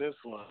candle on this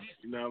one.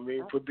 You know what I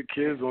mean? Put the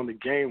kids on the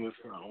game or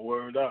something.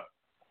 Word up.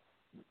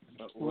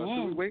 Well,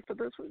 should we wait for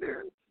this one,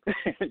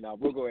 Darren? No,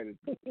 we'll go ahead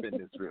and spin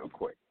this real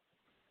quick.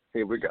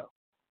 Here we go.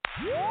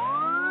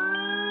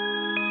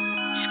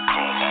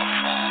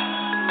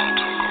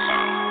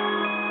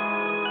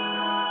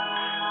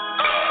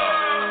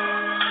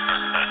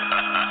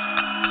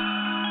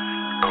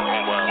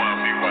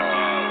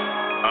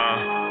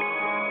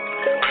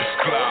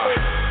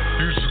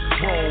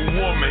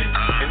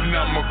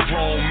 I'm a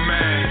grown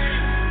man.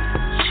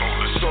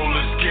 So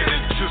let's get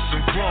into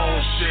some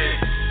grown shit.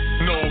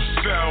 No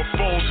cell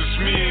phones, it's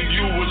me and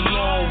you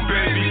alone,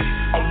 baby.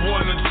 I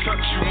wanna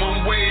touch you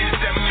in ways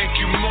that make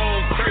you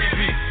moan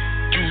crazy.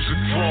 You's a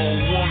grown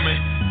woman,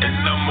 and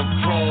I'm a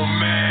grown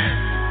man.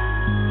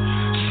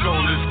 So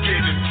let's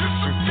get into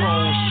some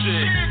grown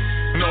shit.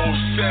 No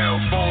cell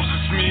phones,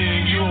 it's me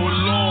and you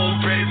alone,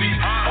 baby.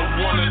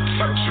 I wanna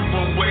touch you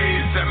in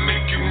ways that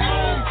make you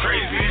moan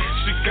crazy.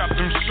 She got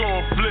them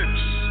soft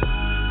lips,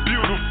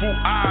 beautiful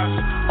eyes.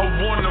 I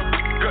wanna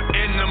fuck her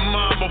in the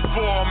mind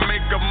before I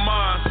make her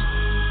mine.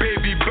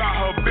 Baby by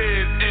her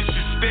bed and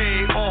she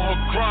stayed on her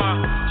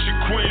grind. She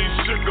queen,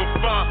 sugar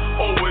fine,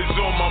 always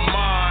on my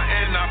mind.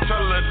 And I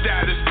tell her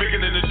that it's bigger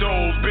than the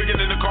doors, bigger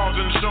than the cars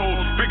and the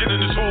shows, bigger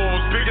than the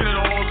tours, bigger than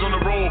the hoes on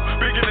the road,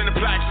 bigger than the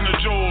plaques and the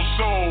jewels.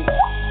 So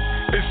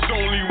it's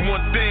only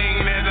one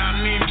thing that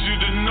I need you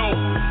to know.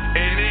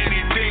 And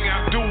anything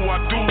I do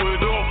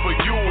it all for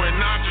you. And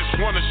I just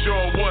wanna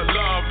show her what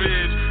love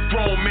is.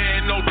 Grown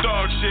man, no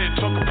dog shit.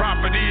 Talking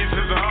properties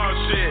is a hard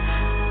shit.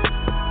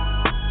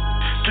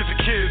 Get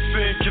the kids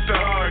in, get the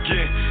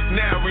hugging.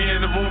 Now we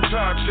in the room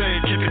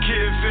touching. Get the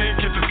kids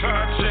in, get the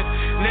touching.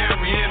 Now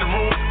we in the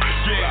room,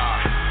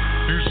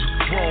 yeah. You's a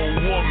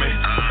grown woman,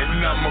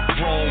 and I'm a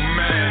grown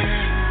man.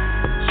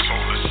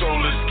 So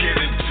let's get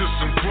into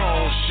some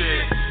grown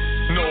shit.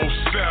 No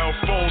cell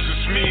phones,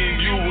 it's me and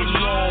you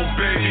alone,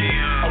 baby.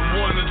 I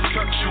wanna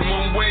touch you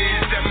in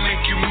ways that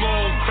make you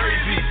moan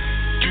crazy.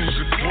 You's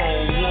a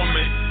grown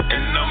woman,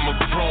 and I'm a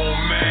grown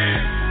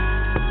man.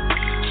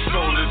 So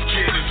let's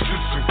get into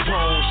some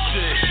grown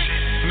shit.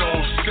 No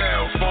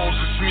cell phones,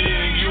 it's me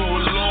and you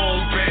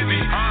alone, baby.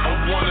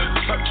 I wanna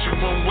touch you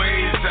in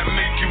ways that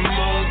make you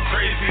moan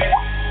crazy.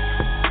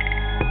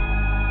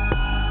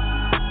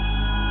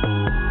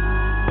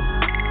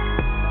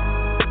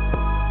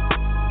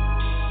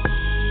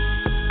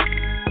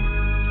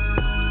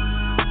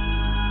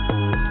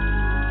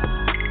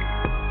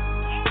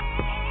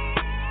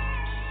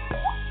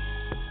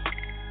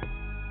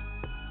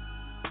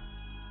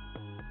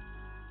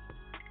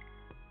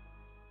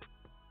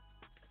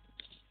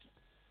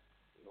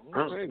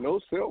 No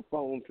cell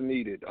phones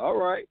needed. All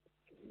right.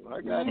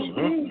 I got it.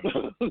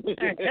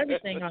 Turn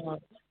everything on.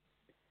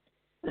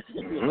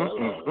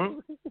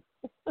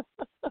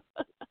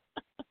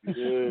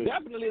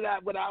 Definitely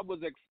not what I was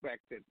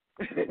expecting.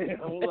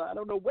 I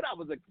don't know what I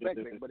was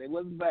expecting, but it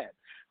wasn't bad.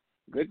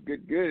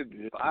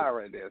 Good.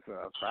 Fire in there,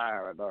 son.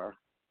 Fire in there.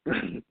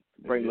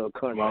 Bring a little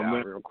country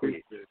out real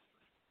quick.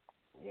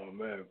 Well,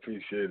 man,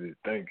 appreciate it.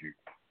 Thank you.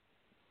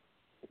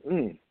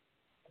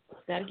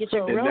 Gotta get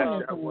your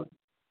rolling.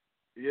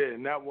 Yeah,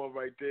 and that one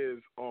right there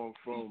is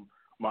from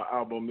my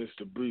album,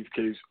 Mr.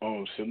 Briefcase.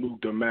 Salute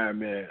the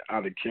Madman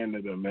out of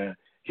Canada, man.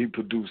 He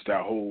produced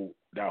that whole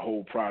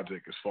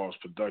project as far as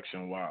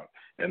production wise,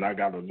 and I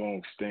got a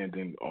long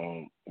standing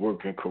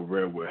working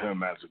career with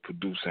him as a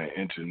producer and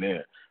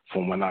engineer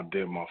from when I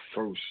did my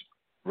first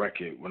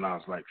record when I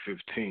was like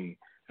 15,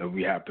 and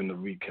we happened to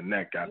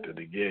reconnect after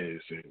the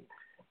years, and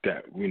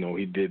that, you know,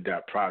 he did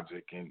that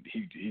project, and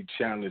he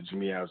challenged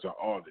me as an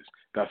artist.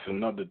 That's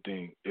another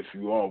thing. If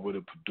you are with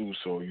a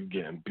producer or you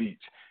getting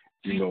beats,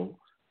 you know,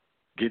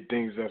 get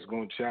things that's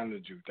going to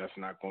challenge you. That's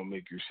not going to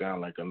make you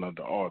sound like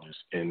another artist.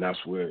 And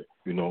that's where,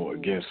 you know,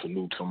 again,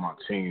 salute to my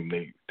team.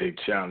 They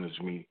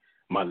challenged me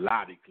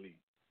melodically.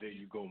 There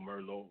you go,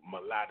 Merlo.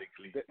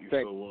 Melodically. You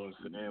feel what I'm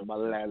saying?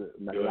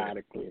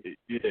 Melodically.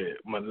 Yeah,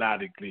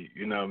 melodically.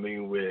 You know what I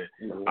mean? Where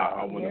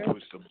I want to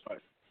push the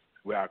button,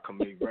 where I can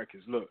make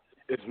records. Look,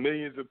 it's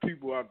millions of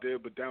people out there,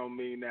 but that don't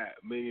mean that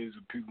millions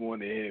of people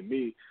want to hear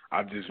me.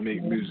 I just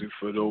make music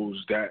for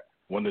those that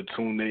want to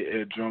tune their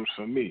eardrums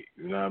for me.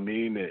 You know what I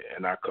mean?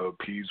 And I could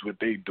appease what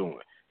they doing.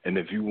 And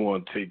if you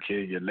want to take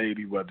care of your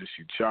lady, whether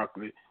she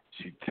chocolate,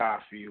 she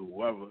toffee,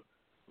 whoever,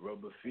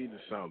 rub her feet or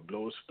something,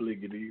 blow a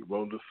spliggity,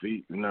 roll the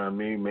feet, you know what I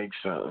mean? Make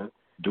something.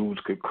 Dudes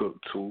could cook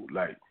too.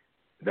 Like,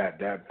 that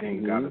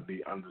thing got to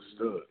be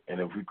understood. And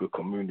if we could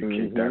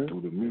communicate that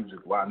through the music,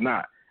 why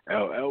not?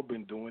 LL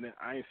been doing it.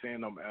 I ain't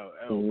saying I'm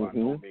LL by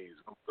no means.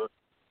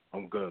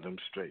 I'm good. I'm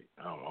straight.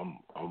 I'm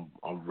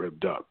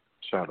ripped up.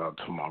 Shout out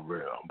to my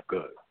real. I'm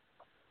good.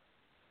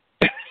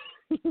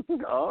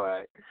 All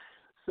right.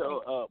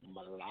 So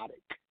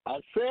melodic. I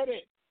said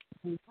it.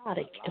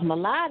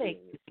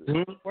 Melodic.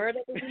 Word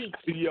of the week.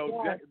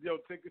 Yo,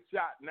 take a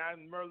shot. Now,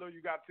 Merlo,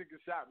 you got to take a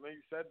shot, man.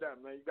 You said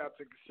that, man. You got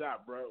to take a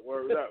shot, bro.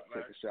 Word up,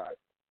 man. Take a shot.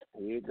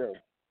 Here you go.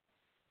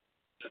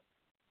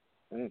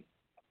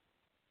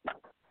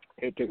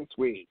 Here, take a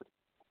swig.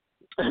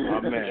 My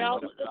man.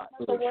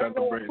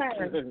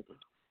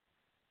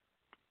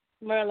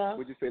 Merlo.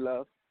 What'd you say,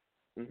 love?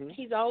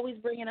 He's always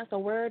bringing us a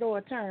word or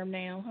a term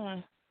now,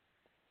 huh?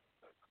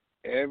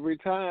 Every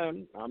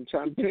time. I'm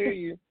trying to tell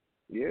you.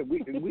 Yeah,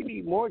 we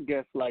need more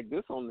guests like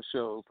this on the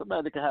show.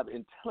 Somebody that can have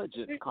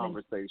intelligent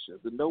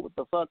conversations and know what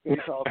the fuck they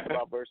talking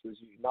about versus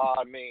you. No,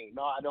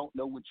 I don't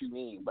know what you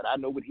mean, but I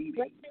know what he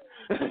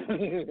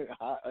means.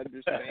 I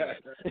understand.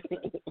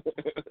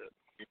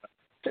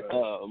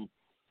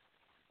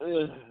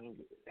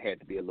 had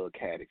to be a little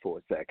catty for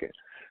a second.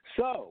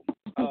 So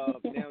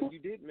now you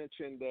did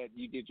mention that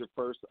you did your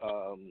first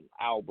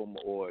album,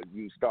 or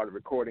you started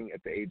recording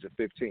at the age of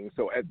 15.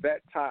 So at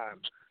that time,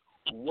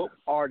 what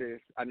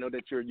artist, I know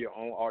that you're your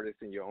own artist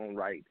in your own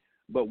right,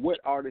 but what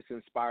artist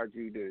inspired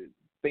you to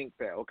think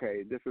that,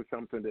 okay, this is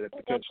something that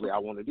potentially I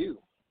want to do?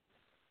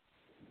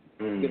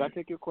 Did I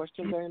take your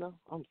question, Dana?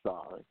 I'm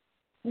sorry.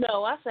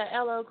 No, I said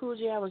LL Cool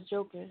J. I was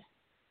joking.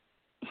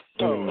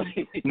 Yo,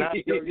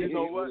 you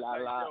know what?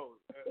 Yo,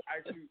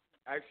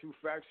 actual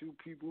factual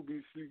people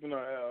be sleeping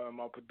on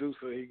my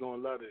producer. He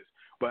gonna love this.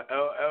 But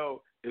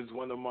LL is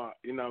one of my,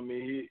 you know what I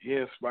mean? He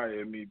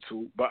inspired me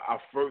too. But I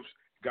first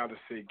got to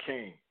say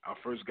Kane. I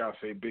first got to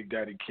say Big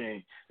Daddy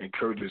Kane and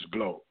Kurtis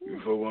Blow. You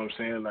feel what I'm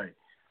saying? Like,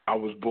 I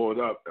was brought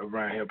up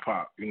around hip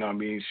hop. You know what I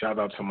mean? Shout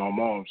out to my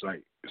moms.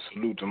 Like,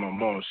 salute to my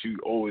mom. She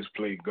always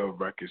played good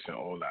records and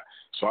all that.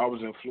 So I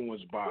was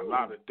influenced by a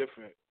lot of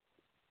different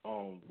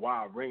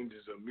wide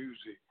ranges of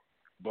music.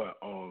 But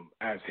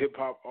as hip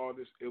hop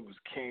artist, it was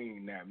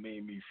Kane that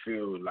made me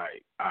feel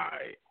like,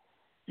 I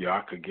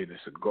could get this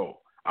a go.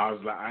 I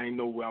was like, I ain't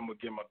know where I'm gonna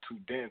get my two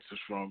dancers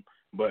from,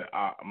 but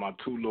my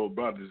two little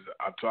brothers,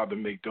 I tried to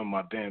make them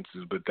my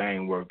dancers, but they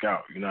ain't work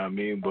out. You know what I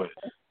mean? But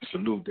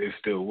salute, they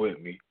still with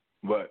me.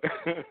 But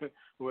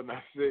when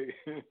I say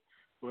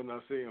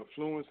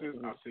influences,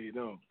 I say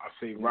them. I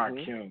say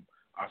Rakim.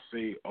 I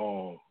say you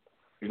know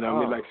what I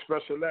mean, like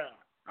Special Ed.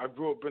 I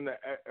grew up in the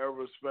era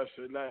of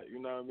Special Ed.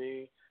 You know what I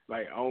mean?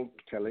 Like I don't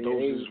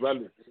those is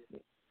relatives.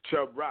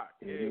 Chubb Rock,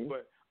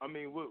 but I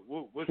mean,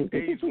 what's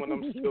age when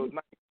I'm still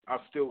nice? I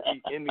still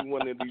eat any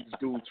one of these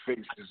dudes'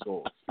 faces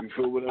off. You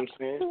feel what I'm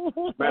saying?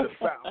 Matter of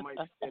fact, I might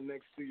stand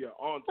next to your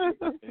auntie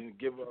and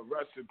give her a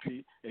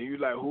recipe, and you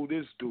like, who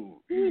this dude?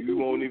 You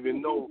won't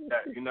even know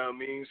that. You know what I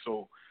mean?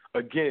 So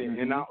again,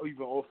 and I'll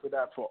even offer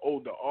that for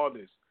older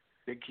artists.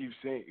 They keep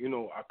saying, you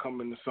know, I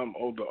come into some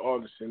older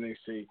artists and they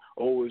say,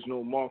 oh, there's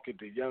no market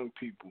to young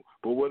people.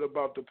 But what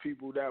about the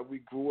people that we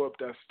grew up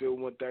that still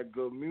want that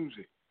good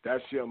music?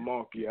 That's your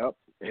market. Yep.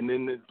 And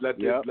then let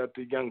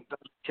the young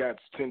Thundercats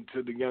tend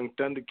to the young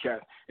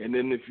Thundercats. And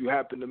then if you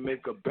happen to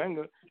make a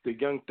banger, the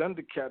young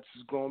Thundercats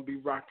is going to be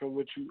rocking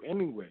with you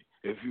anyway,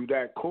 if you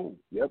that cool.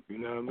 Yep. You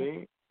know what I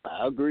mean?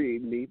 I agree.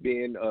 Me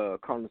being a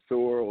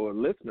connoisseur or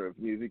listener of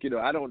music, you know,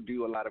 I don't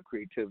do a lot of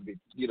creativity,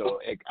 you know,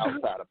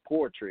 outside of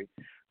poetry.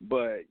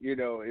 But, you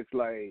know, it's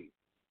like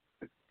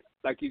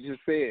you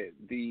just said,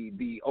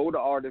 the older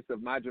artists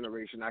of my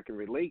generation I can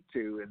relate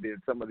to, and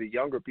then some of the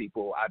younger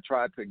people I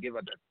try to give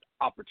an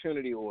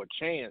opportunity or a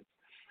chance.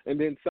 And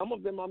then some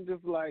of them I'm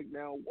just like,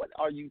 now, what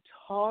are you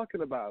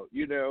talking about,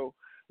 you know?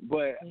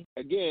 But,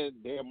 again,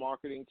 they're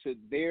marketing to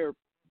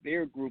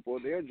their group or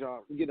their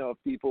genre, you know,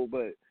 people.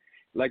 But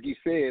like you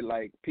said,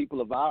 like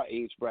people of our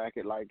age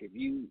bracket, like if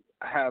you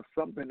have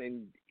something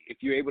and if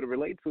you're able to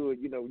relate to it,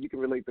 you know, you can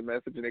relate the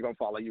message and they're going to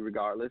follow you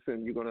regardless,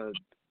 and you're going to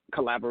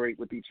collaborate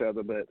with each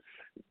other. But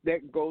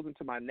that goes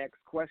into my next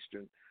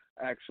question,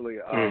 actually.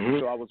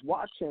 So I was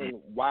watching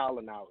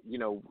Wildin' Out. You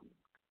know,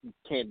 you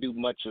can't do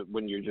much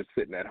when you're just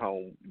sitting at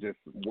home, just,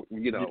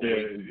 you know,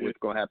 what's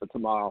going to happen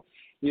tomorrow.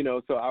 You know,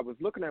 so I was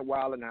looking at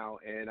Wildin' Out,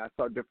 and I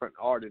saw different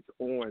artists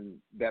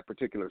on that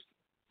particular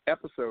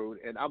episode,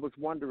 and I was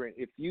wondering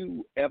if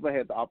you ever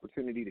had the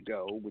opportunity to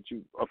go, which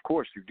you, of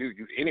course you do,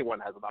 anyone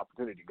has an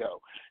opportunity to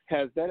go.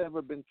 Has that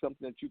ever been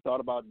something that you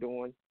thought about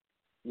doing?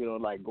 You know,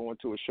 like going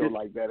to a show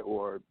like that,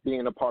 or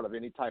being a part of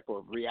any type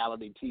of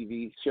reality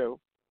TV show?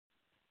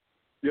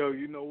 Yo,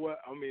 you know what?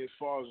 I mean, as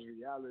far as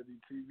reality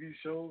TV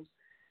shows,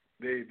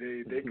 they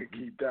could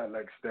keep that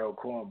like stale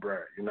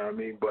cornbread. You know what I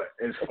mean? But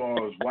as far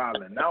as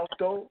Wildin' Out,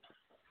 though,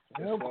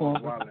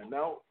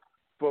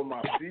 for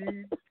my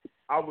feed,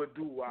 I would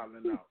do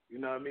Wildin' Out. You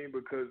know what I mean?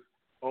 Because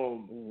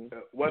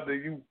whether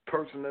you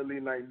personally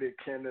like Nick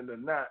Cannon or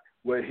not,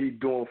 what he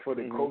doing for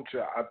the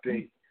culture, I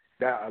think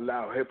that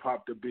allow hip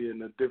hop to be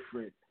in a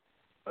different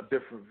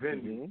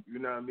venue. You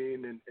know what I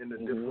mean? In a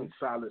different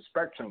solid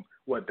spectrum.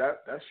 What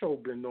that show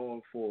been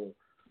on for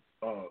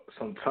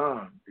some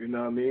time. You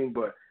know what I mean?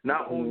 But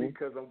not only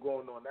because I'm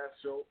going on that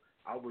show,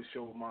 I would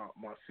show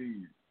my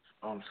seeds.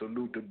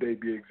 Salute the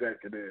Baby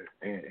Executive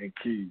and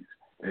Keys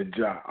and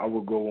Ja. I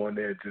would go on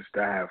there just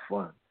to have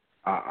fun.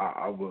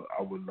 I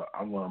wouldn't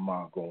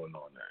mind going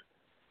on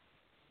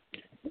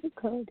that.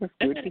 Okay, that's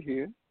good to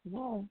hear.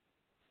 Wow.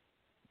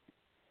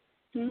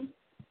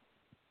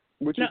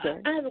 What you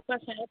say? I have a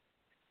question.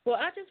 Well,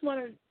 I just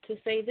wanted to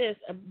say this,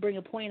 bring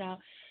a point out.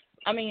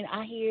 I mean,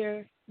 I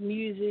hear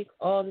music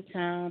all the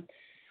time,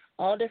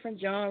 all different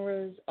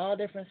genres, all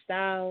different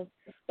styles,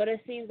 but it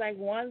seems like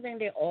one thing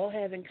they all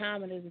have in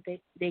common is that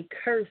they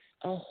curse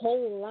a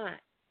whole lot.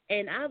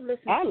 And I've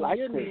listened to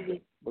your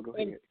music. Go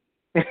ahead.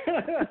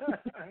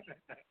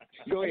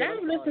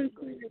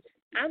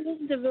 I've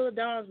listened to Villa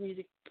Dawn's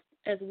music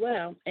as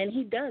well, and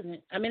he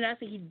doesn't. I mean, I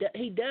think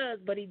he does,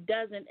 but he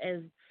doesn't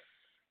as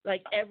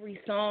like every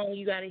song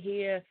you got to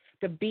hear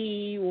the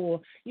B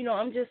or, you know,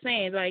 I'm just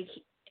saying, like,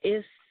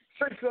 it's...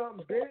 Say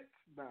something, bitch.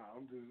 Nah,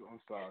 I'm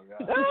sorry,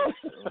 guys.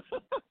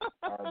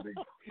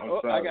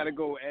 I got to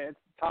go add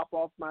top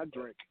off my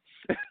drink.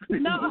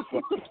 No.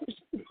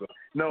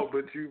 No,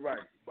 but you're right.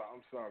 But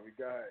I'm sorry.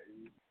 Go ahead.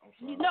 I'm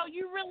sorry. No,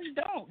 you really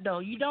don't. Though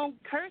you don't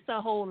curse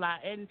a whole lot,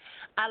 and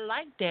I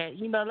like that.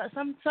 You know, like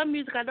some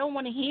music I don't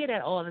want to hear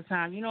that all the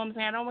time. You know what I'm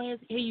saying? I don't want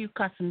to hear you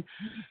cussing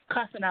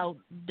out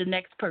the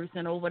next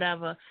person or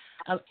whatever,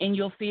 in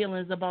your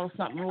feelings about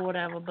something or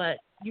whatever. But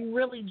you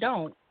really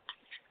don't.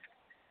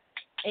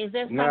 Is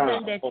there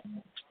something that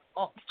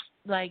you,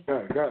 like? Go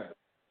ahead.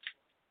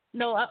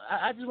 No,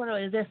 I just want to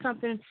know, is there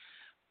something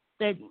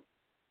that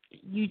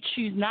you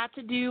choose not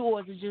to do,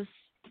 or is it just,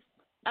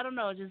 I don't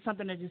know, just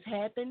something that just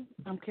happened?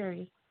 I'm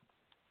curious.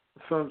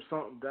 Something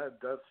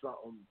that's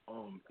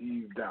something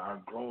Eve that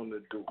I've grown to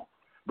do,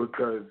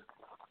 because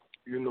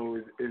you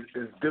know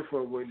it's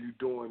different when you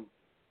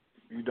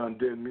done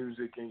did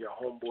music and your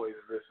homeboys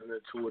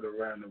listening to it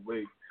around the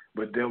way,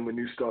 but then when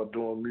you start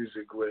doing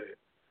music with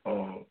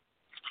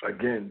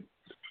again,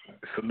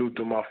 salute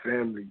to my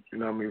family. You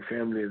know what I mean?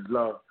 Family is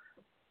love.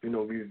 You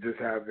know, we was just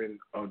having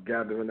a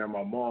gathering at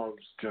my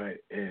mom's joint,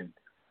 and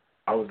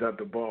I was at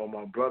the bar with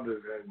my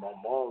brothers, and my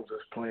mom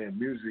was playing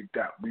music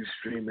that we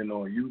streaming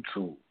on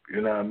YouTube.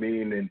 You know what I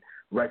mean? And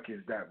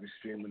records that we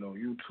streaming on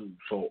YouTube.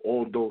 So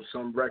although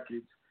some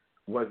records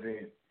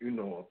wasn't, you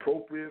know,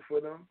 appropriate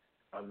for them,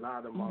 a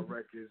lot of my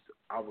records,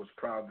 I was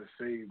proud to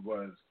say,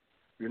 was,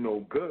 you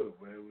know, good.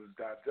 When it was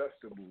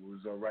digestible, it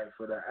was all right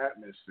for the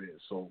atmosphere.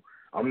 So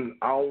I'm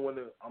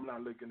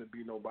not looking to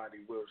be nobody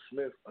Will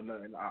Smith or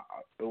nothing. I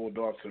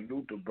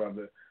salute the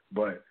brother,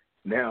 but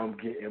now I'm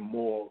getting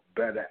more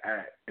better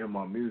at in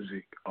my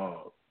music,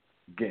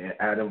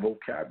 adding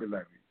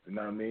vocabulary. You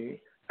know what I mean?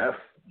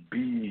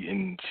 FB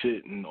and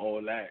shit and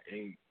all that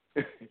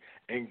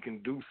ain't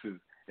conducive.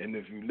 And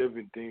if you live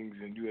in things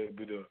and you're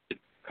able to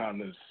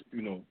kind of,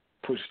 you know,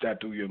 push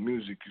that through your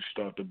music, you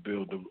start to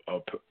build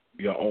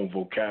your own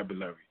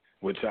vocabulary,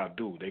 which I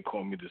do. They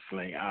call me the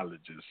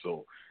slangologist.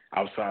 So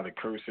outside of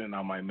cursing,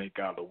 I might make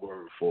out a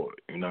word for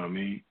it. You know what I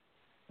mean?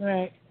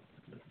 Right.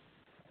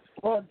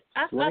 Well,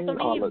 I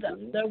believe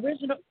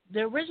the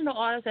original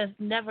artist that's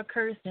never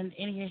cursed in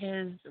any of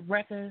his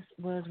records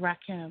was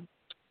Rakim.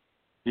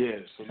 Yeah,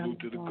 salute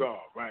to the God.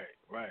 Right.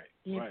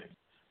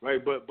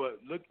 But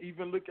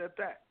look at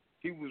that.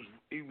 He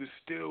was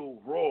still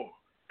raw,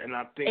 and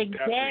I think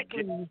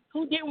exactly. That's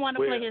who didn't want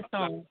to play his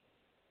song?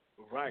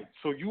 Right.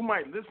 So you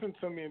might listen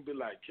to me and be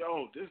like,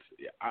 yo,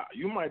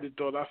 you might have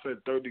thought I said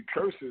 30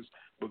 curses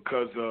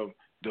because of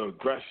the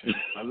aggression.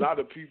 A lot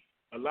of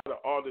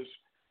artists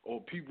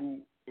or people,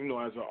 you know,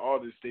 as an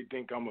artist, they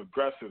think I'm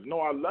aggressive.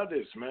 No, I love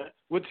this, man.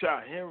 What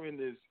y'all hearing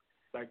is,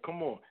 like,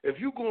 come on. If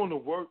you going to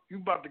work, you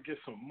about to get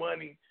some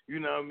money, you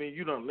know what I mean?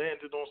 You done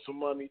landed on some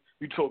money.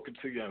 You talking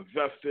to your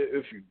investor.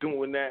 If you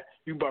doing that,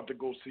 you about to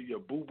go see your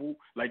boo-boo.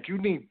 Like, you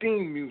need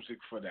theme music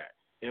for that.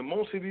 And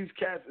most of these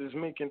cats is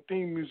making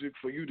theme music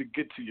for you to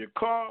get to your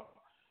car,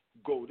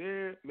 go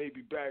there,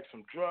 maybe bag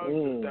some drugs,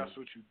 if that's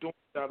what you're doing.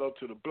 Shout out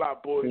to the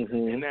Block Boys,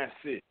 and that's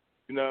it.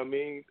 You know what I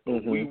mean?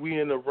 We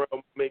in the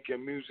realm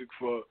making music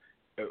for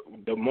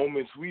the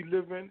moments we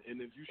live in, and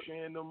if you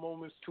sharing the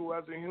moments too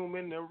as a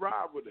human, then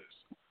ride with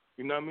us.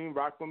 You know what I mean?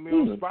 Rock with me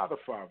on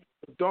Spotify,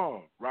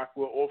 Dawn. Rock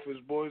with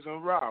Office Boys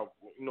and Rob.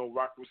 You know,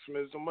 rock with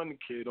Smith's the Money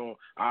Kid on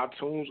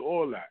iTunes,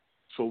 all that.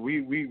 So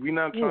we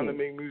not trying to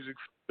make music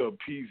to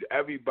appease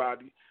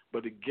everybody,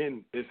 but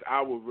again, it's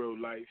our real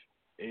life,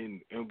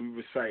 and we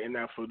reciting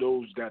that for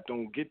those that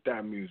don't get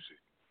that music.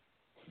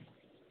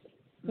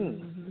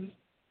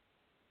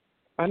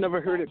 I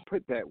never heard it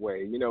put that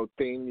way. You know,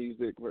 theme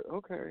music.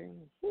 Okay,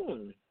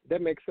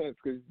 that makes sense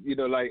because, you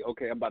know, like,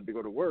 okay, I'm about to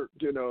go to work.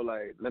 You know,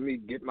 like, let me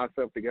get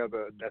myself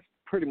together. That's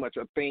pretty much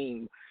a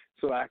theme,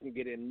 so I can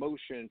get in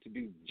motion to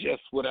do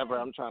just whatever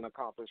I'm trying to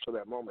accomplish for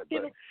that moment.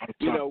 But,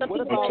 you know,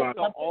 what about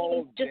the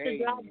all day? Just to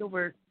drive to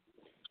work.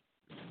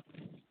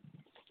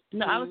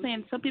 No, I was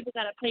saying some people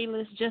got a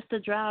playlist just to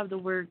drive to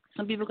work.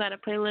 Some people got a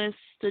playlist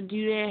to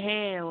do their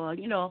hair, or,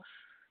 you know,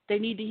 they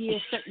need to hear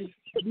certain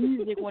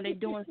music when they're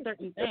doing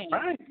certain things.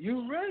 Right,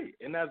 you're right.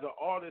 And as an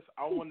artist,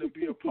 I want to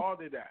be a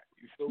part of that.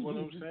 You feel what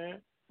I'm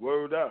saying?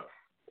 Word up.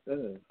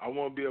 I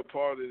want to be a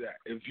part of that.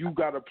 If you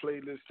got a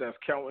playlist that's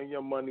counting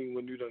your money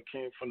when you done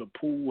came from the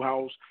pool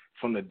house,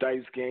 from the dice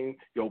game,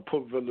 yo,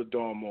 put Villa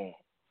Dom on.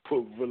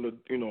 Put Villa,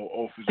 you know,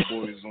 Office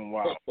Boys on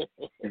Wild.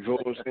 You feel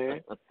what I'm saying?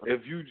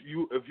 If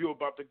you're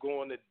about to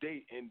go on a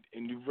date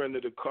and you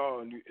rented a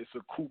car and it's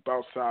a coupe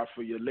outside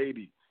for your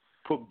lady,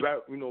 put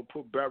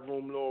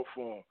Bedroom Law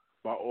on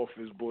by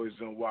Office Boys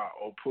and Wild,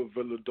 or put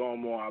Villa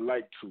Dom on I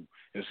Like To,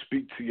 and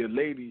speak to your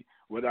lady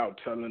without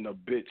telling a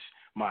bitch,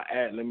 my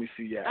ad, let me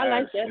see your I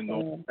ass. like that and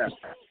no,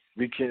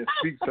 we can't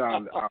speak to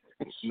our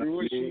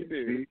Sure she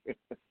did.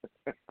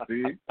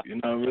 See, you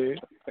know what I mean?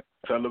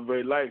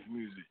 Celebrate life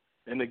music.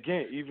 And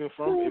again, even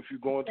from if you're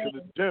going to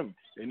the gym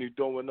and you're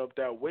throwing up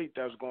that weight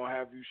that's going to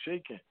have you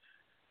shaking,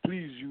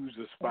 please use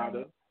a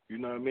spotter, you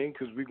know what I mean?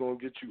 Because we're going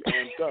to get you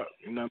amped up.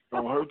 You know,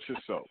 don't hurt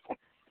yourself.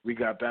 We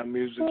got that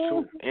music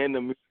too. And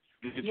the music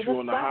to get you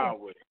on the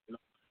highway. You know?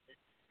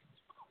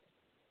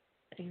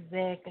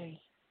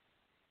 Exactly.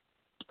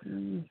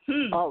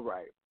 All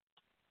right.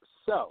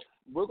 So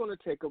we're going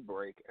to take a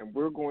break, and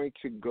we're going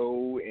to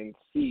go and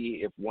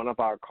see if one of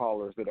our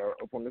callers that are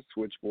up on the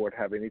switchboard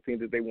have anything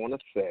that they want to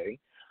say.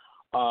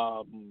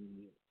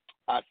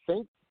 I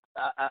think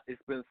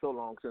it's been so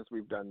long since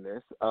we've done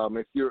this.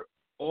 If you're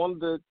on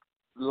the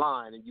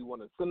line and you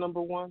want to say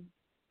number one,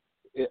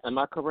 am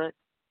I correct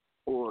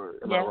or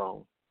am I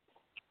wrong?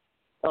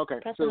 Okay,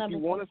 so if you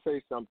want to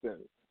say something,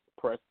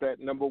 press that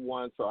number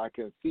one so I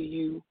can see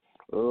you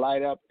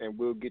light up and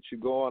we'll get you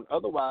going.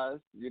 Otherwise,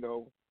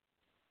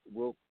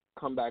 we'll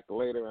come back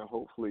later and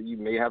hopefully you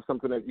may have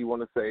something that you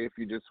want to say. If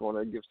you just want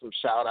to give some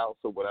shout outs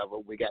or whatever,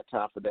 we got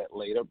time for that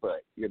later.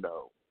 But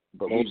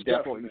we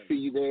definitely see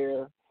you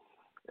there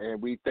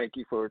and we thank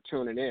you for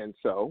tuning in.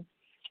 So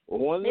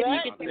on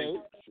that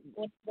note,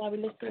 while we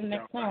listen to the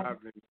next song.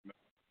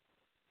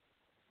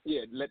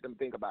 Yeah, let them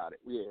think about it.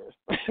 Yeah,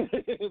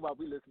 while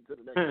we listen to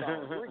the next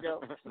song. Here we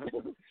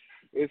go.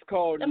 It's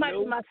called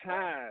No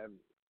Time.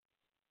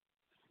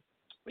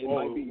 It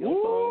might be your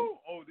song.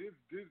 Oh,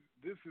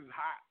 this is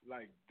hot.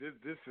 Like this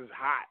is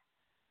hot.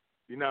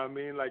 You know what I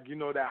mean? Like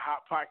that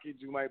hot pocket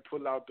you might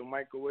pull out the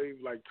microwave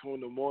like 2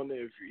 in the morning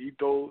if you eat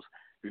those.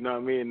 You know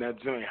what I mean?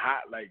 That joint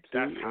hot. Like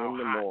that's how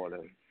hot.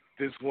 Morning.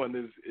 This one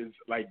is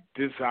like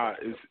this hot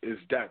is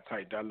that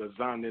type. That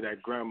lasagna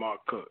that grandma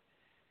cooked.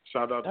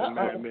 Shout out to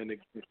Madman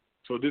again.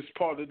 So this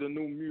part of the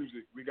new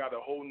music, we got a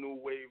whole new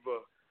wave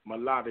of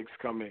melodics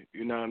coming.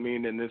 You know what I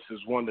mean? And this is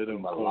one of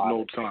them called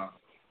No Time.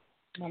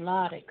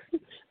 Melodics.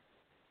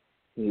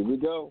 Here we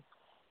go.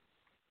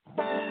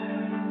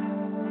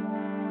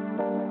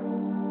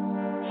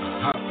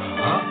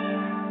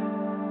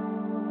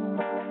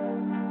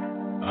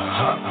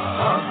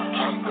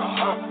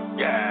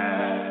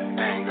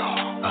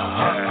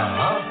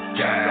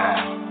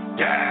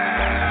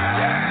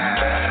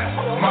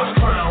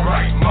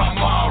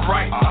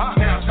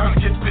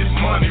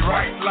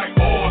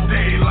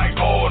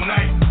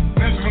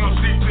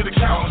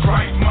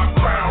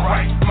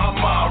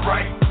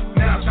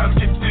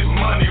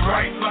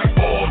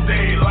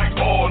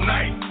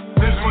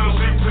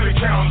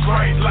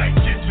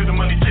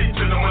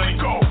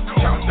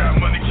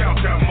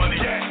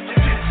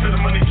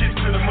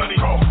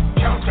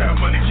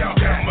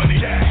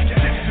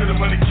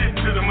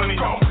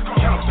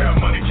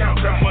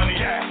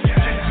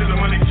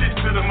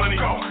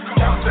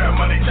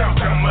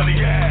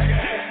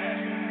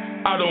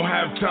 I don't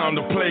have time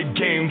to play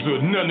games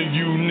with none of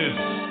you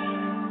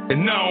niggas.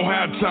 And I don't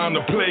have time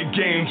to play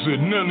games with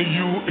none of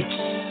you.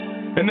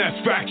 And that's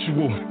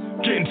factual.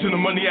 Getting to the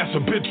money, that's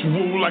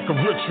habitual, like a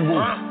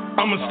ritual.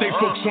 I'ma stay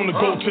focused on the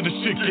goal till the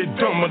shit get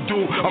done, my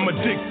dude. I'm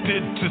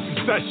addicted to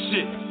success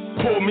shit.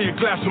 Pour me a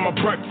glass of my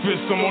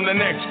breakfast, I'm on the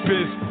next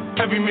biz.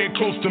 Every man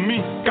close to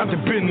me got the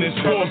business,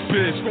 boss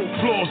biz.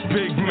 Floors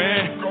big,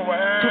 man.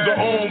 Cause I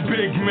own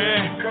big,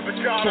 man.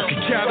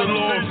 Talking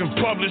catalogs and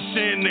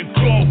publishing and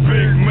clothes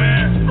big,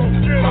 man.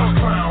 My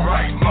crown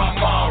right, my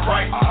mind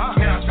right.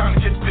 Now it's time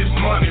to get this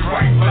money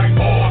right. Like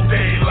all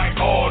day, like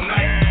all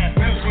night.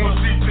 Niggas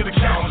gonna see to the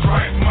counters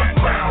right. My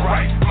crown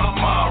right, my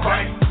mind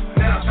right.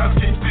 Now it's time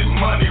to get this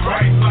money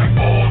right. Like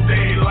all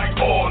day, like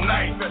all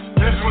night.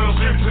 Niggas gonna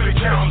see to the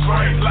counters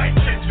right. Like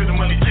get to the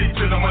money,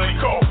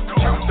 go.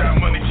 Count that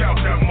money,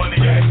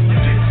 yeah.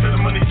 Get to the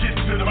money,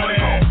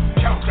 go.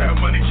 Count that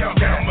money,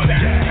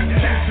 yeah.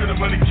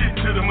 Get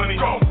to the money,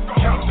 go.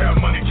 Count that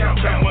money,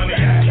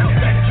 yeah.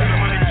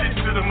 Get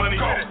to the money,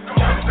 go.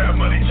 Count that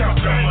money, yeah.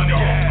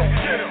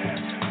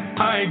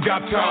 I ain't got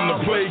time to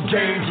play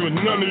games with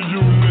none of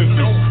you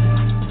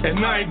niggas.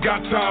 And I ain't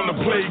got time to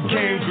play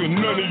games with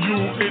none of you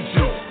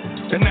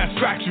itches. And that's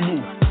factual.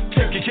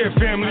 Taking care of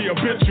family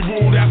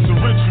habitual, that's a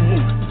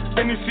ritual.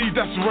 Any seed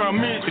that's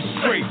around me is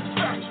straight.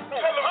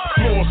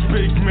 Floors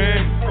big,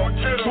 man.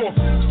 Talk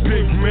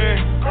big, man.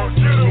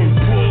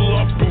 Pull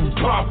up and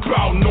pop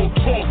out, no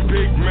talk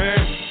big,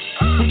 man.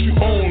 What you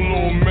own,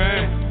 little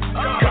man?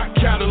 Got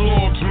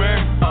catalogs,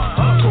 man.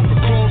 Talking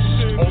close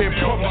shit and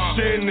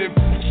publishing it,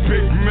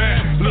 big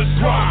man.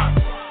 Let's ride.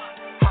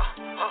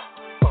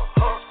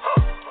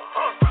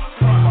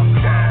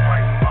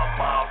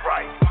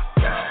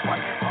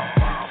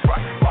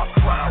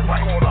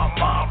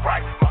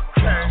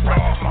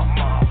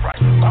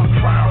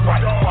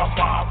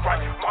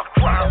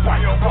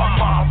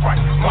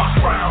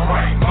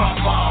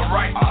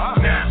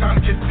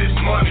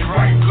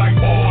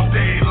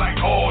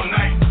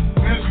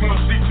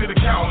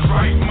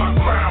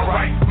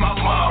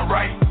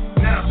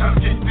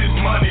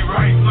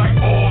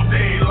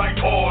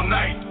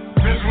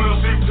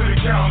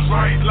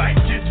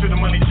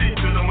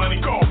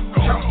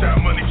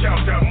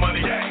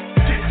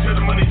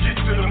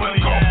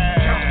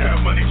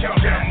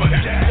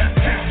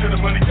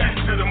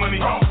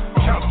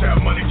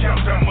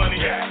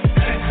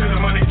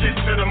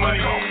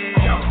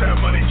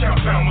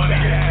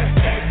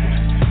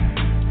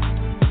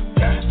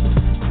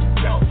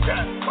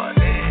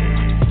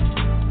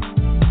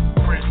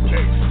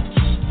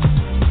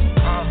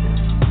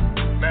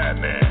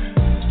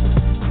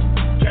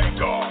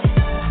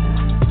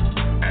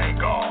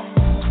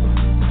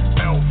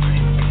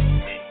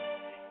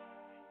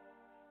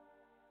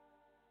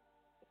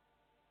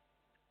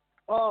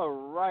 All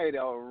right.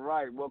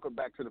 Welcome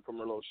back to the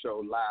Promillo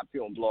Show, live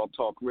here on Blog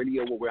Talk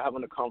Radio, where we're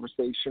having a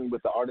conversation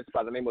with the artist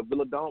by the name of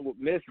Villa Dawn with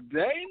Miss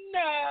Dana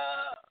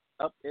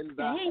up in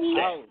the house.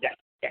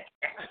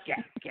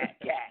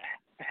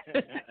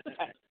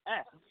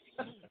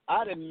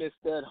 I didn't miss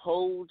that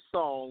whole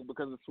song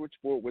because the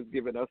switchboard was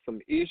giving us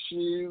some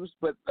issues,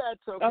 but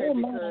that's okay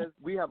because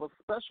we have a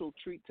special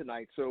treat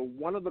tonight. So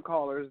one of the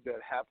callers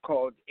that have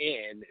called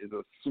in is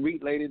a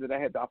sweet lady that I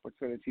had the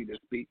opportunity to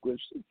speak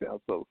with. She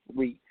sounds so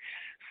sweet.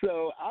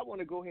 So I want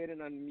to go ahead and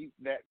unmute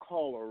that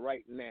caller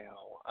right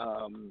now.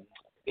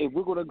 And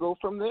we're going to go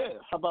from there.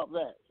 How about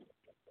that?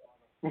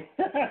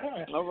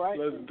 All right.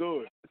 Let's do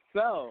it.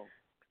 So,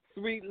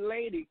 sweet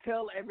lady,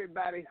 tell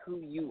everybody who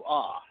you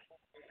are.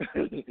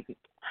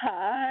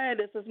 Hi,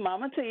 this is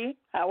Mama T.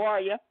 How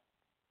are you?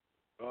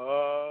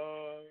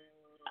 Fine.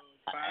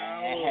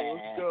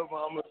 What's good,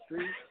 Mama T?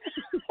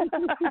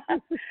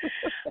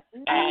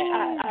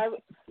 I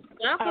was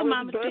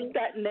birthed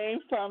that name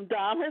from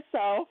Dom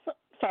himself,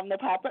 from the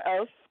Papa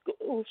L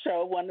School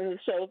show, one of the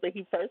shows that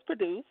he first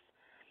produced.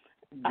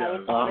 Yeah. I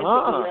was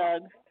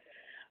honored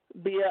to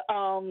be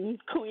a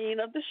queen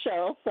of the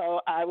show,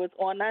 so I was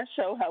on that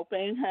show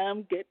helping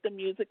him get the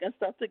music and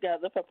stuff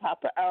together for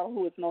Papa L,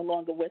 who is no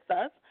longer with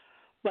us,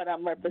 but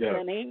I'm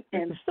representing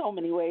in so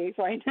many ways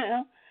right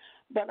now.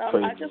 But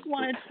I just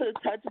wanted to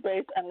touch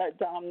base and let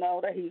Dom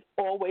know that he's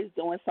always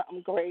doing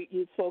something great.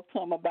 You spoke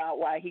to him about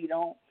why he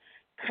don't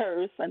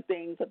curse and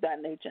things of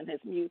that nature in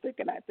his music,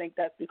 and I think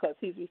that's because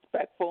he's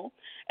respectful.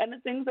 And the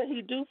things that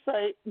he do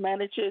say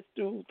manages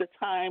through the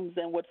times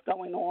and what's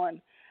going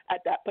on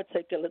at that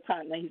particular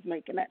time that he's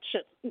making that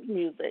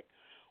music.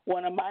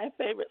 One of my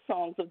favorite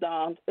songs of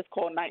Dom's is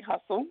called Night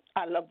Hustle.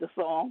 I love the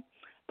song.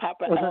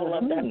 Papa L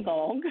loved that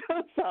song.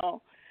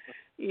 So,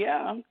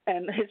 yeah,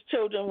 and his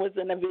children was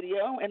in the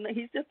video, and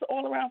he's just an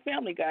all-around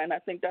family guy, and I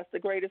think that's the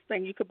greatest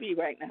thing you could be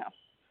right now.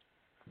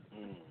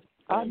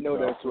 I know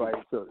that's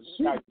right. So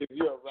she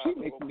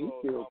makes me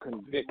feel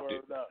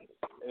convicted.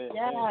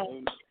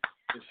 And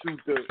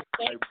shoot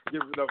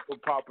give it up for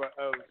Papa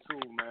L too,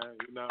 man.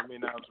 You know what I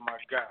mean? That was my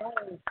guy.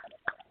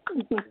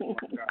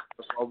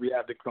 That's why we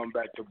had to come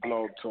back to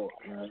Blog Talk,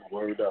 man.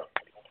 Word up.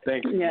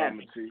 Thank you,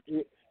 Mama T.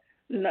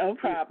 No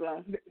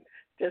problem.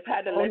 Just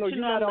had to let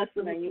you know I'm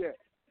listening.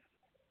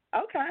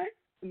 Okay.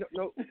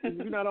 No,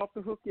 you're not off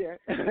the hook yet.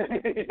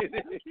 Okay,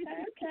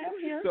 I'm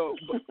here. So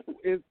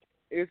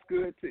it's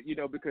good to,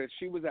 because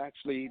she was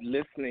actually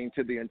listening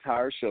to the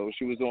entire show.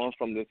 She was on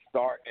from the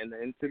start and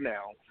into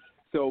now.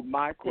 So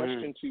my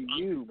question to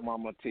you,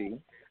 Mama T,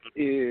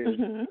 is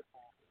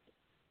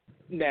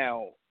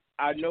now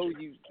I know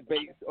you.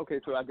 Okay,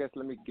 so I guess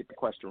let me get the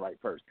question right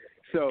first.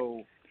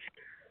 So,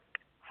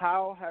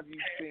 how have you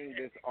seen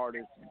this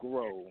artist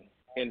grow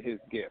in his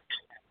gift?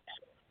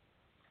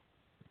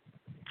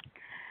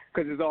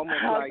 Because it's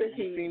almost like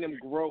you've seen him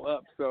grow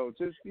up. So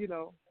just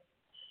Well,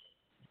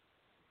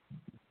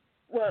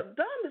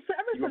 Dom,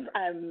 ever since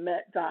I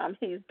met Dom,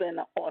 he's been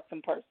an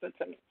awesome person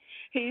to me.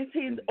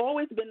 He's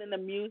always been in the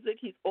music.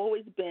 He's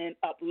always been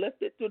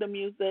uplifted through the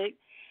music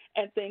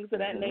and things of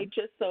that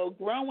nature. So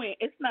growing,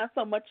 it's not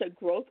so much a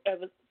growth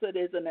as it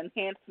is an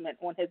enhancement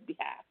on his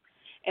behalf.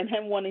 And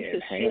him wanting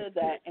to share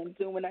that and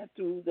doing that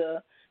through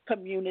the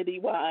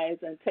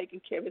community-wise and taking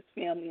care of his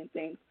family and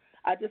things,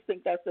 I just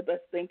think that's the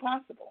best thing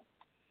possible.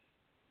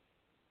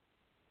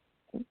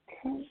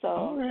 Okay.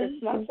 So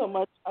it's not so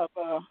much of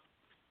a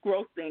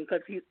growth thing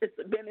because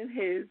it's been in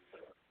his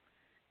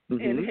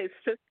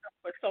system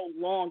for so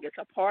long. It's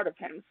a part of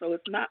him, so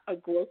it's not a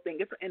growth thing.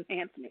 It's an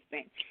enhancement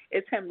thing.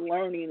 It's him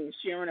learning and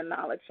sharing the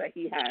knowledge that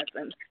he has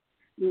and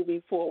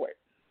moving forward.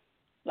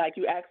 Like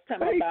you asked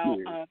him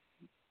about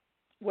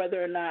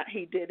whether or not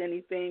he did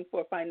anything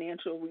for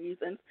financial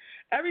reasons.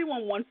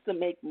 Everyone wants to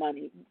make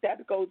money.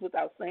 That goes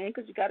without saying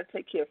because you got to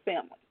take care of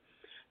family.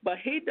 But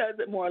he does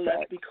it more or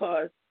less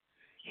because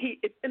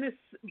it's in his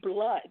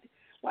blood.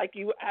 Like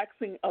you were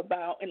asking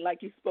about, and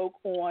like you spoke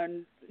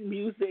on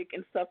music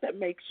and stuff that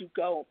makes you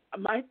go.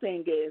 My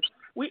thing is,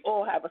 we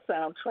all have a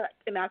soundtrack,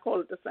 and I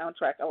call it the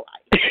soundtrack of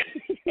life.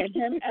 And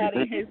him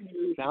adding his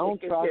music.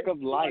 Soundtrack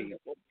of life.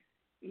 Wonderful.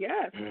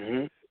 Yes.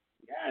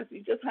 Yes,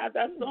 you just have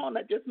that song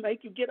that just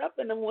make you get up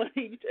in the morning.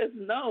 You just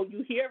know,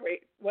 you hear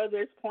it, whether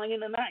it's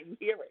playing or not, you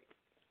hear it.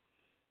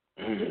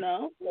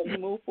 So you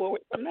move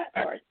forward from that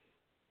part.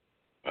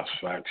 That's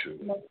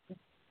factual.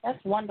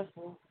 That's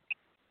wonderful.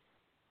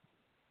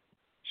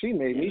 She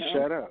made me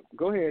shut up.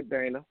 Go ahead,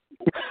 Dana.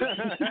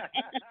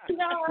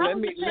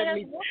 I'm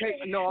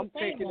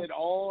taking it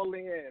all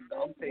in.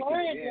 I'm taking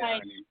it in,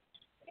 honey.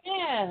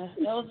 Yeah,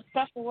 that was a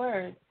special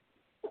word.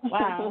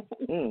 Wow.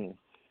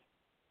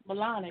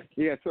 Melodic.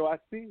 Yeah, so I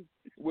see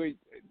where,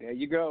 there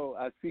you go.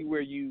 I see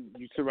where you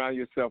surround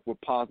yourself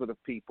with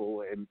positive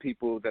people and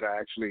people that are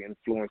actually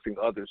influencing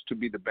others to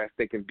be the best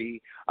they can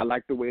be. I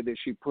like the way that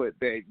she put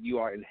that you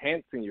are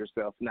enhancing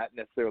yourself, not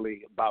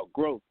necessarily about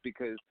growth,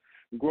 because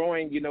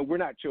growing, we're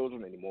not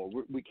children anymore.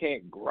 We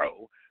can't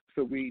grow.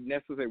 So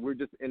we're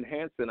just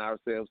enhancing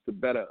ourselves to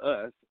better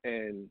us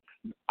and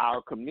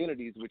our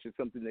communities, which is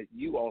something that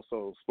you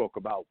also spoke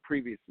about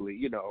previously,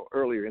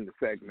 earlier in the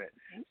segment.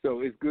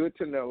 So it's good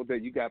to know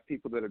that you got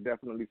people that are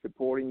definitely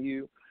supporting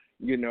you,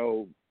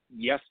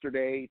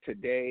 yesterday,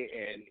 today,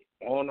 and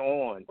on.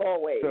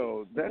 Always.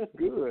 So that's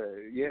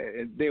good. Yeah,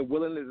 and they're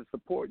willing to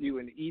support you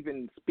and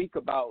even speak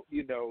about,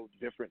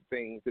 different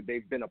things that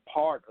they've been a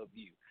part of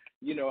you.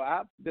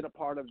 I've been a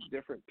part of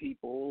different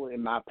people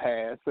in my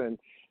past, and,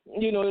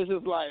 it's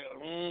just like,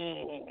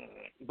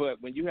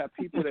 but when you have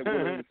people that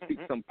willing to speak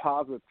some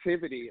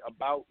positivity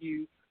about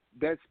you,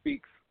 that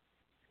speaks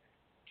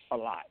a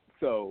lot.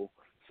 So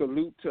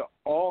salute to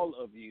all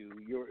of you,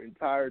 your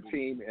entire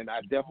team, and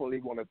I definitely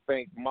want to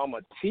thank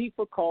Mama T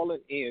for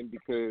calling in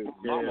because,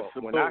 Mama,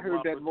 when I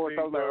heard that voice,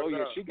 I was like, oh,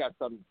 yeah, she got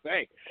something to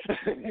say.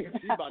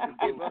 She about to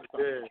give us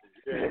something.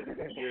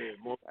 Yeah,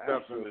 most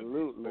definitely.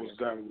 Absolutely. Most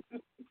definitely.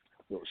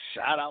 So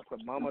shout out to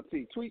Mama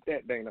T. Tweet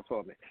that, Dana,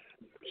 for me.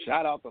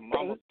 Shout out to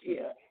Mama T.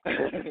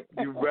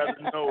 You better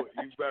know it.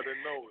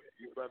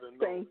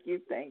 Thank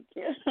you.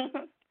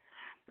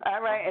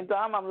 All right, and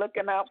Dom, I'm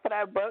looking out for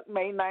that book,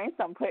 May 9th.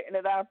 I'm putting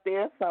it out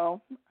there,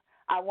 so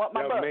I want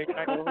my book. May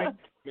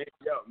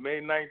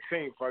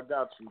 19th, I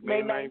got you.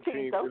 May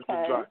 19th, is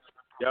the drop.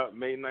 Yeah,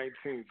 May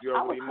 19th. You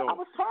already know. I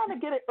was trying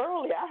to get it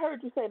early. I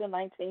heard you say the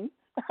 19th.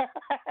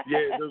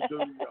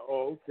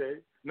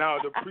 Okay. Now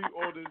the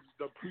pre-orders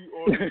are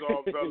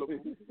available.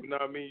 You know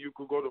what I mean? You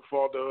could go to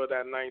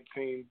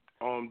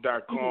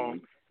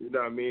fatherhood@19.com. You know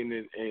what I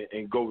mean,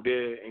 and go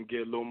there and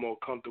get a little more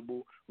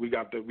comfortable. We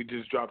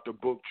just dropped the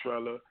book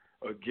trailer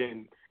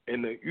again,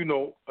 and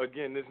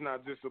again, it's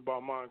not just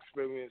about my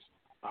experience.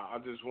 I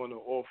just want to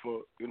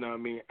offer,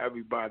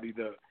 everybody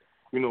the,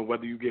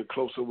 whether you get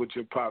closer with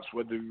your pops,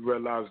 whether you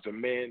realize the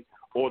man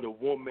or the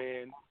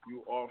woman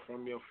you are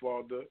from your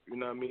father, you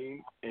know what I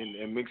mean,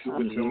 and mix it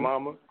with your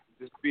mama.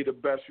 Just be the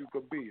best you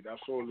could be.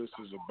 That's all this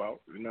is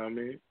about. You know what I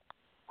mean?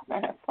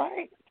 That's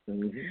right.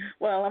 Mm-hmm.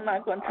 Well, I'm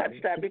not going to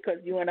touch that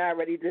because you and I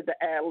already did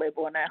the ad lib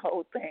on that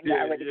whole thing.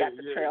 I already got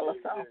the trailer,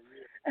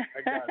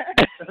 I got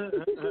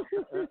you.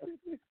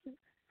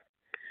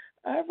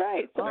 All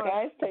right. So,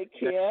 guys, take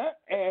care.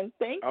 And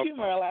thank you,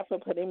 Merla, for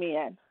putting me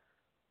in.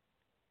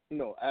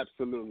 No,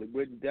 absolutely.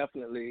 We're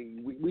definitely,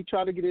 we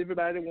try to get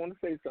everybody that want to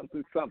say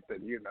something,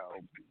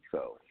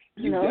 So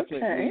you've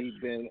definitely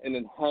been an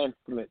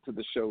enhancement to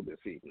the show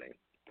this evening.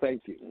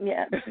 Thank you.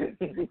 Yeah.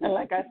 And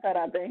like I said,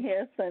 I've been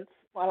here since,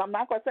 I'm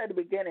not going to say the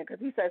beginning because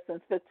he said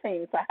since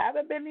 15. So I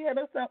haven't been here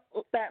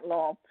that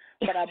long,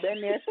 but I've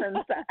been there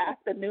since the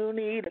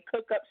afternoony, the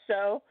cook-up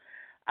show.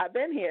 I've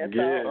been here, so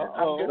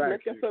I'm just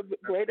looking for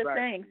greater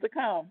things to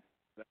come.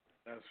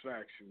 That's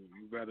factual.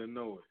 You better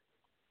know it.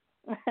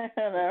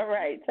 All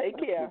right. Take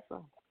care.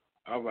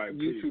 All right.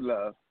 You too,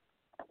 love.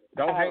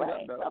 Don't hang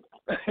up, though.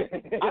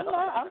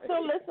 I'm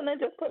still listening.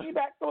 Just put me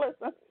back to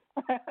listen.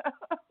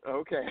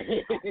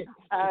 Okay.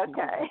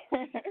 Okay.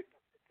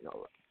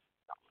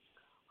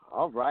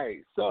 All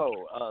right.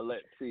 So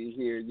let's see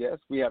here. Yes,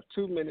 we have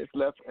 2 minutes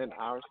left in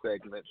our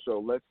segment, so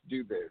let's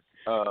do this.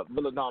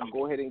 Villadom,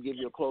 go ahead and give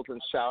your closing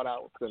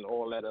shout-outs and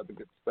all that other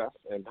good stuff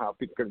and how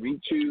people can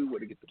reach you, where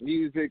to get the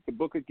music, the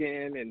book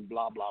again, and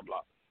blah, blah,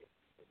 blah.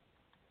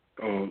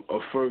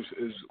 First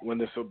is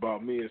when it's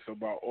about me, it's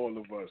about all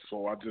of us.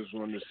 So I just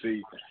want to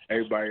see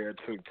everybody that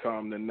took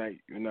time tonight.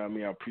 You know what I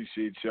mean? I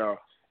appreciate y'all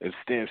and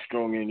stand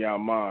strong in y'all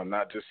mind,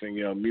 not just in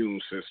your immune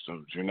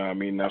systems. You know what I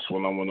mean? That's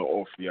what I want to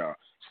offer y'all.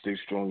 Stay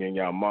strong in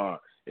y'all mind.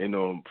 And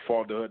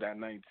Fatherhood at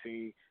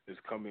 19 is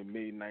coming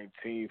May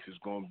 19th. It's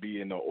going to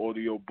be in the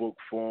audio book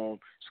form.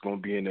 It's going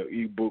to be in the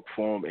ebook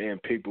form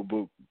and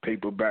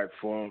paperback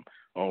form.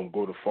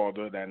 Go to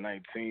Fatherhood at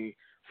 19.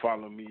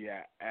 Follow me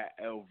at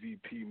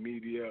LVP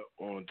Media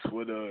on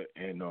Twitter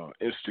and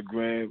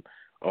Instagram.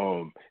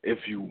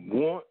 If you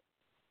want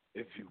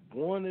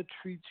to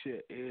treat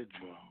your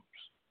eardrums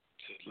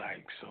to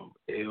like some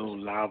ill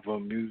lava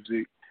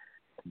music,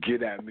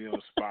 get at me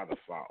on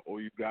Spotify. All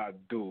you gotta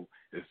do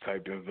is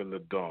type in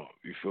Villadom.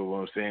 You feel what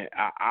I'm saying?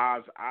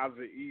 Eyes of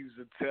Eves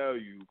will tell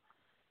you,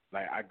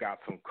 like, I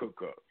got some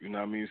cook up. You know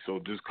what I mean? So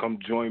just come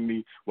join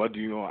me, whether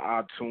you're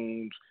on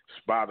iTunes,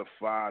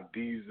 Spotify,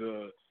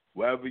 Deezer,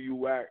 wherever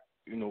you at,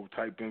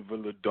 type in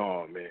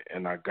Villadom, man,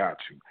 and I got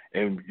you.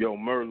 And yo,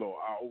 Merlo,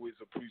 I always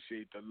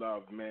appreciate the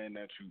love, man,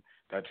 that you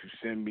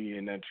send me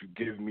and that you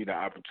give me the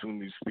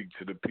opportunity to speak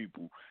to the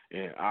people.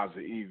 And Eyes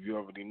of Eve, you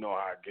already know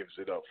how it gives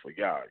it up for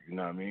y'all. You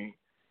know what I mean?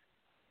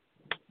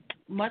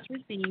 Much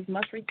received,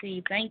 much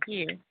received. Thank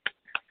you.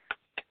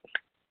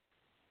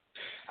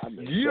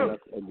 Again.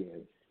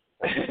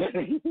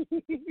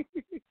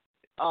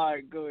 All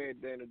right, go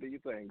ahead, Dana. Do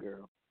your thing,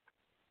 girl.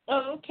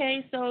 Oh,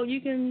 okay, so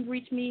you can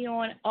reach me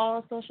on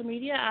all social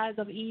media, Eyes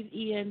of Eve,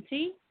 ENT,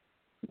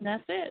 and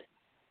that's it.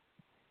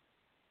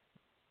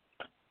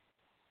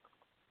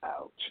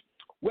 Ouch.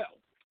 Well,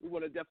 we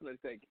want to definitely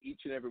thank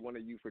each and every one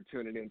of you for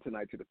tuning in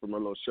tonight to the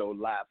Merlo Show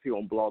live here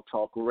on Blog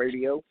Talk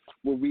Radio,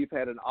 where we've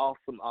had an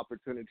awesome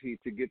opportunity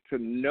to get to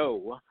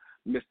know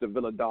Mr.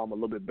 Villadom a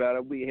little bit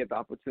better. We had the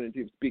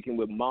opportunity of speaking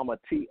with Mama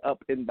T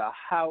up in the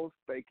house.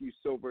 Thank you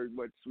so very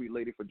much, sweet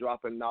lady, for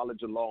dropping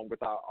knowledge along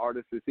with our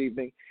artists this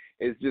evening.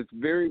 It's just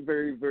very,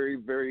 very, very,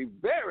 very,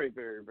 very,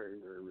 very, very,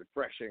 very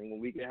refreshing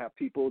when we can have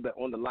people that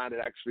on the line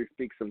that actually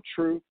speak some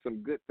truth, some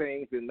good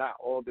things, and not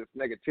all this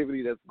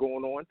negativity that's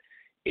going on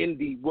in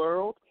the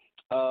world.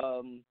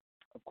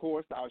 Of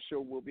course, our show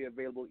will be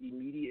available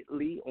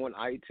immediately on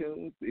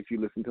iTunes if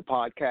you listen to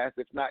podcasts.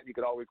 If not, you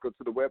can always go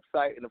to the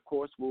website. And, of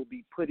course, we'll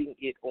be putting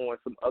it on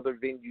some other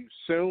venues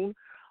soon.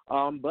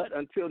 But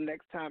until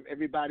next time,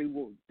 everybody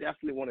will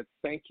definitely want to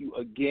thank you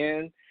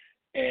again.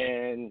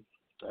 And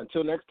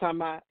until next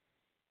time I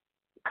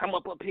come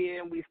up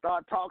here and we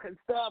start talking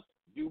stuff,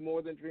 do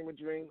more than dream a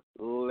dream,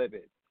 live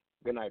it.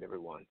 Good night,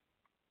 everyone.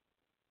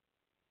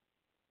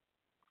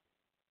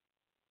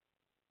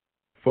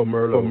 For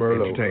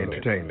Merlot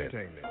Entertainment.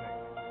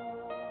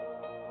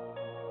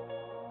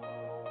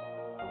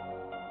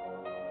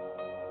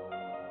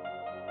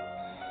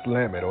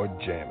 Slam it or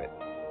jam it.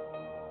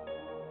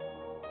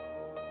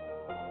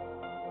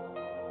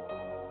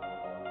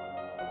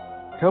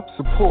 Help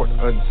support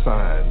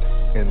unsigned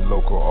and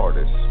local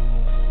artists.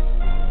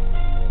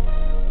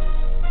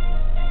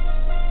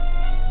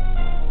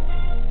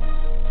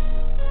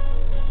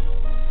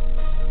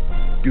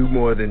 Do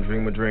more than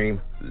dream a dream,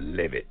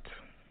 live it.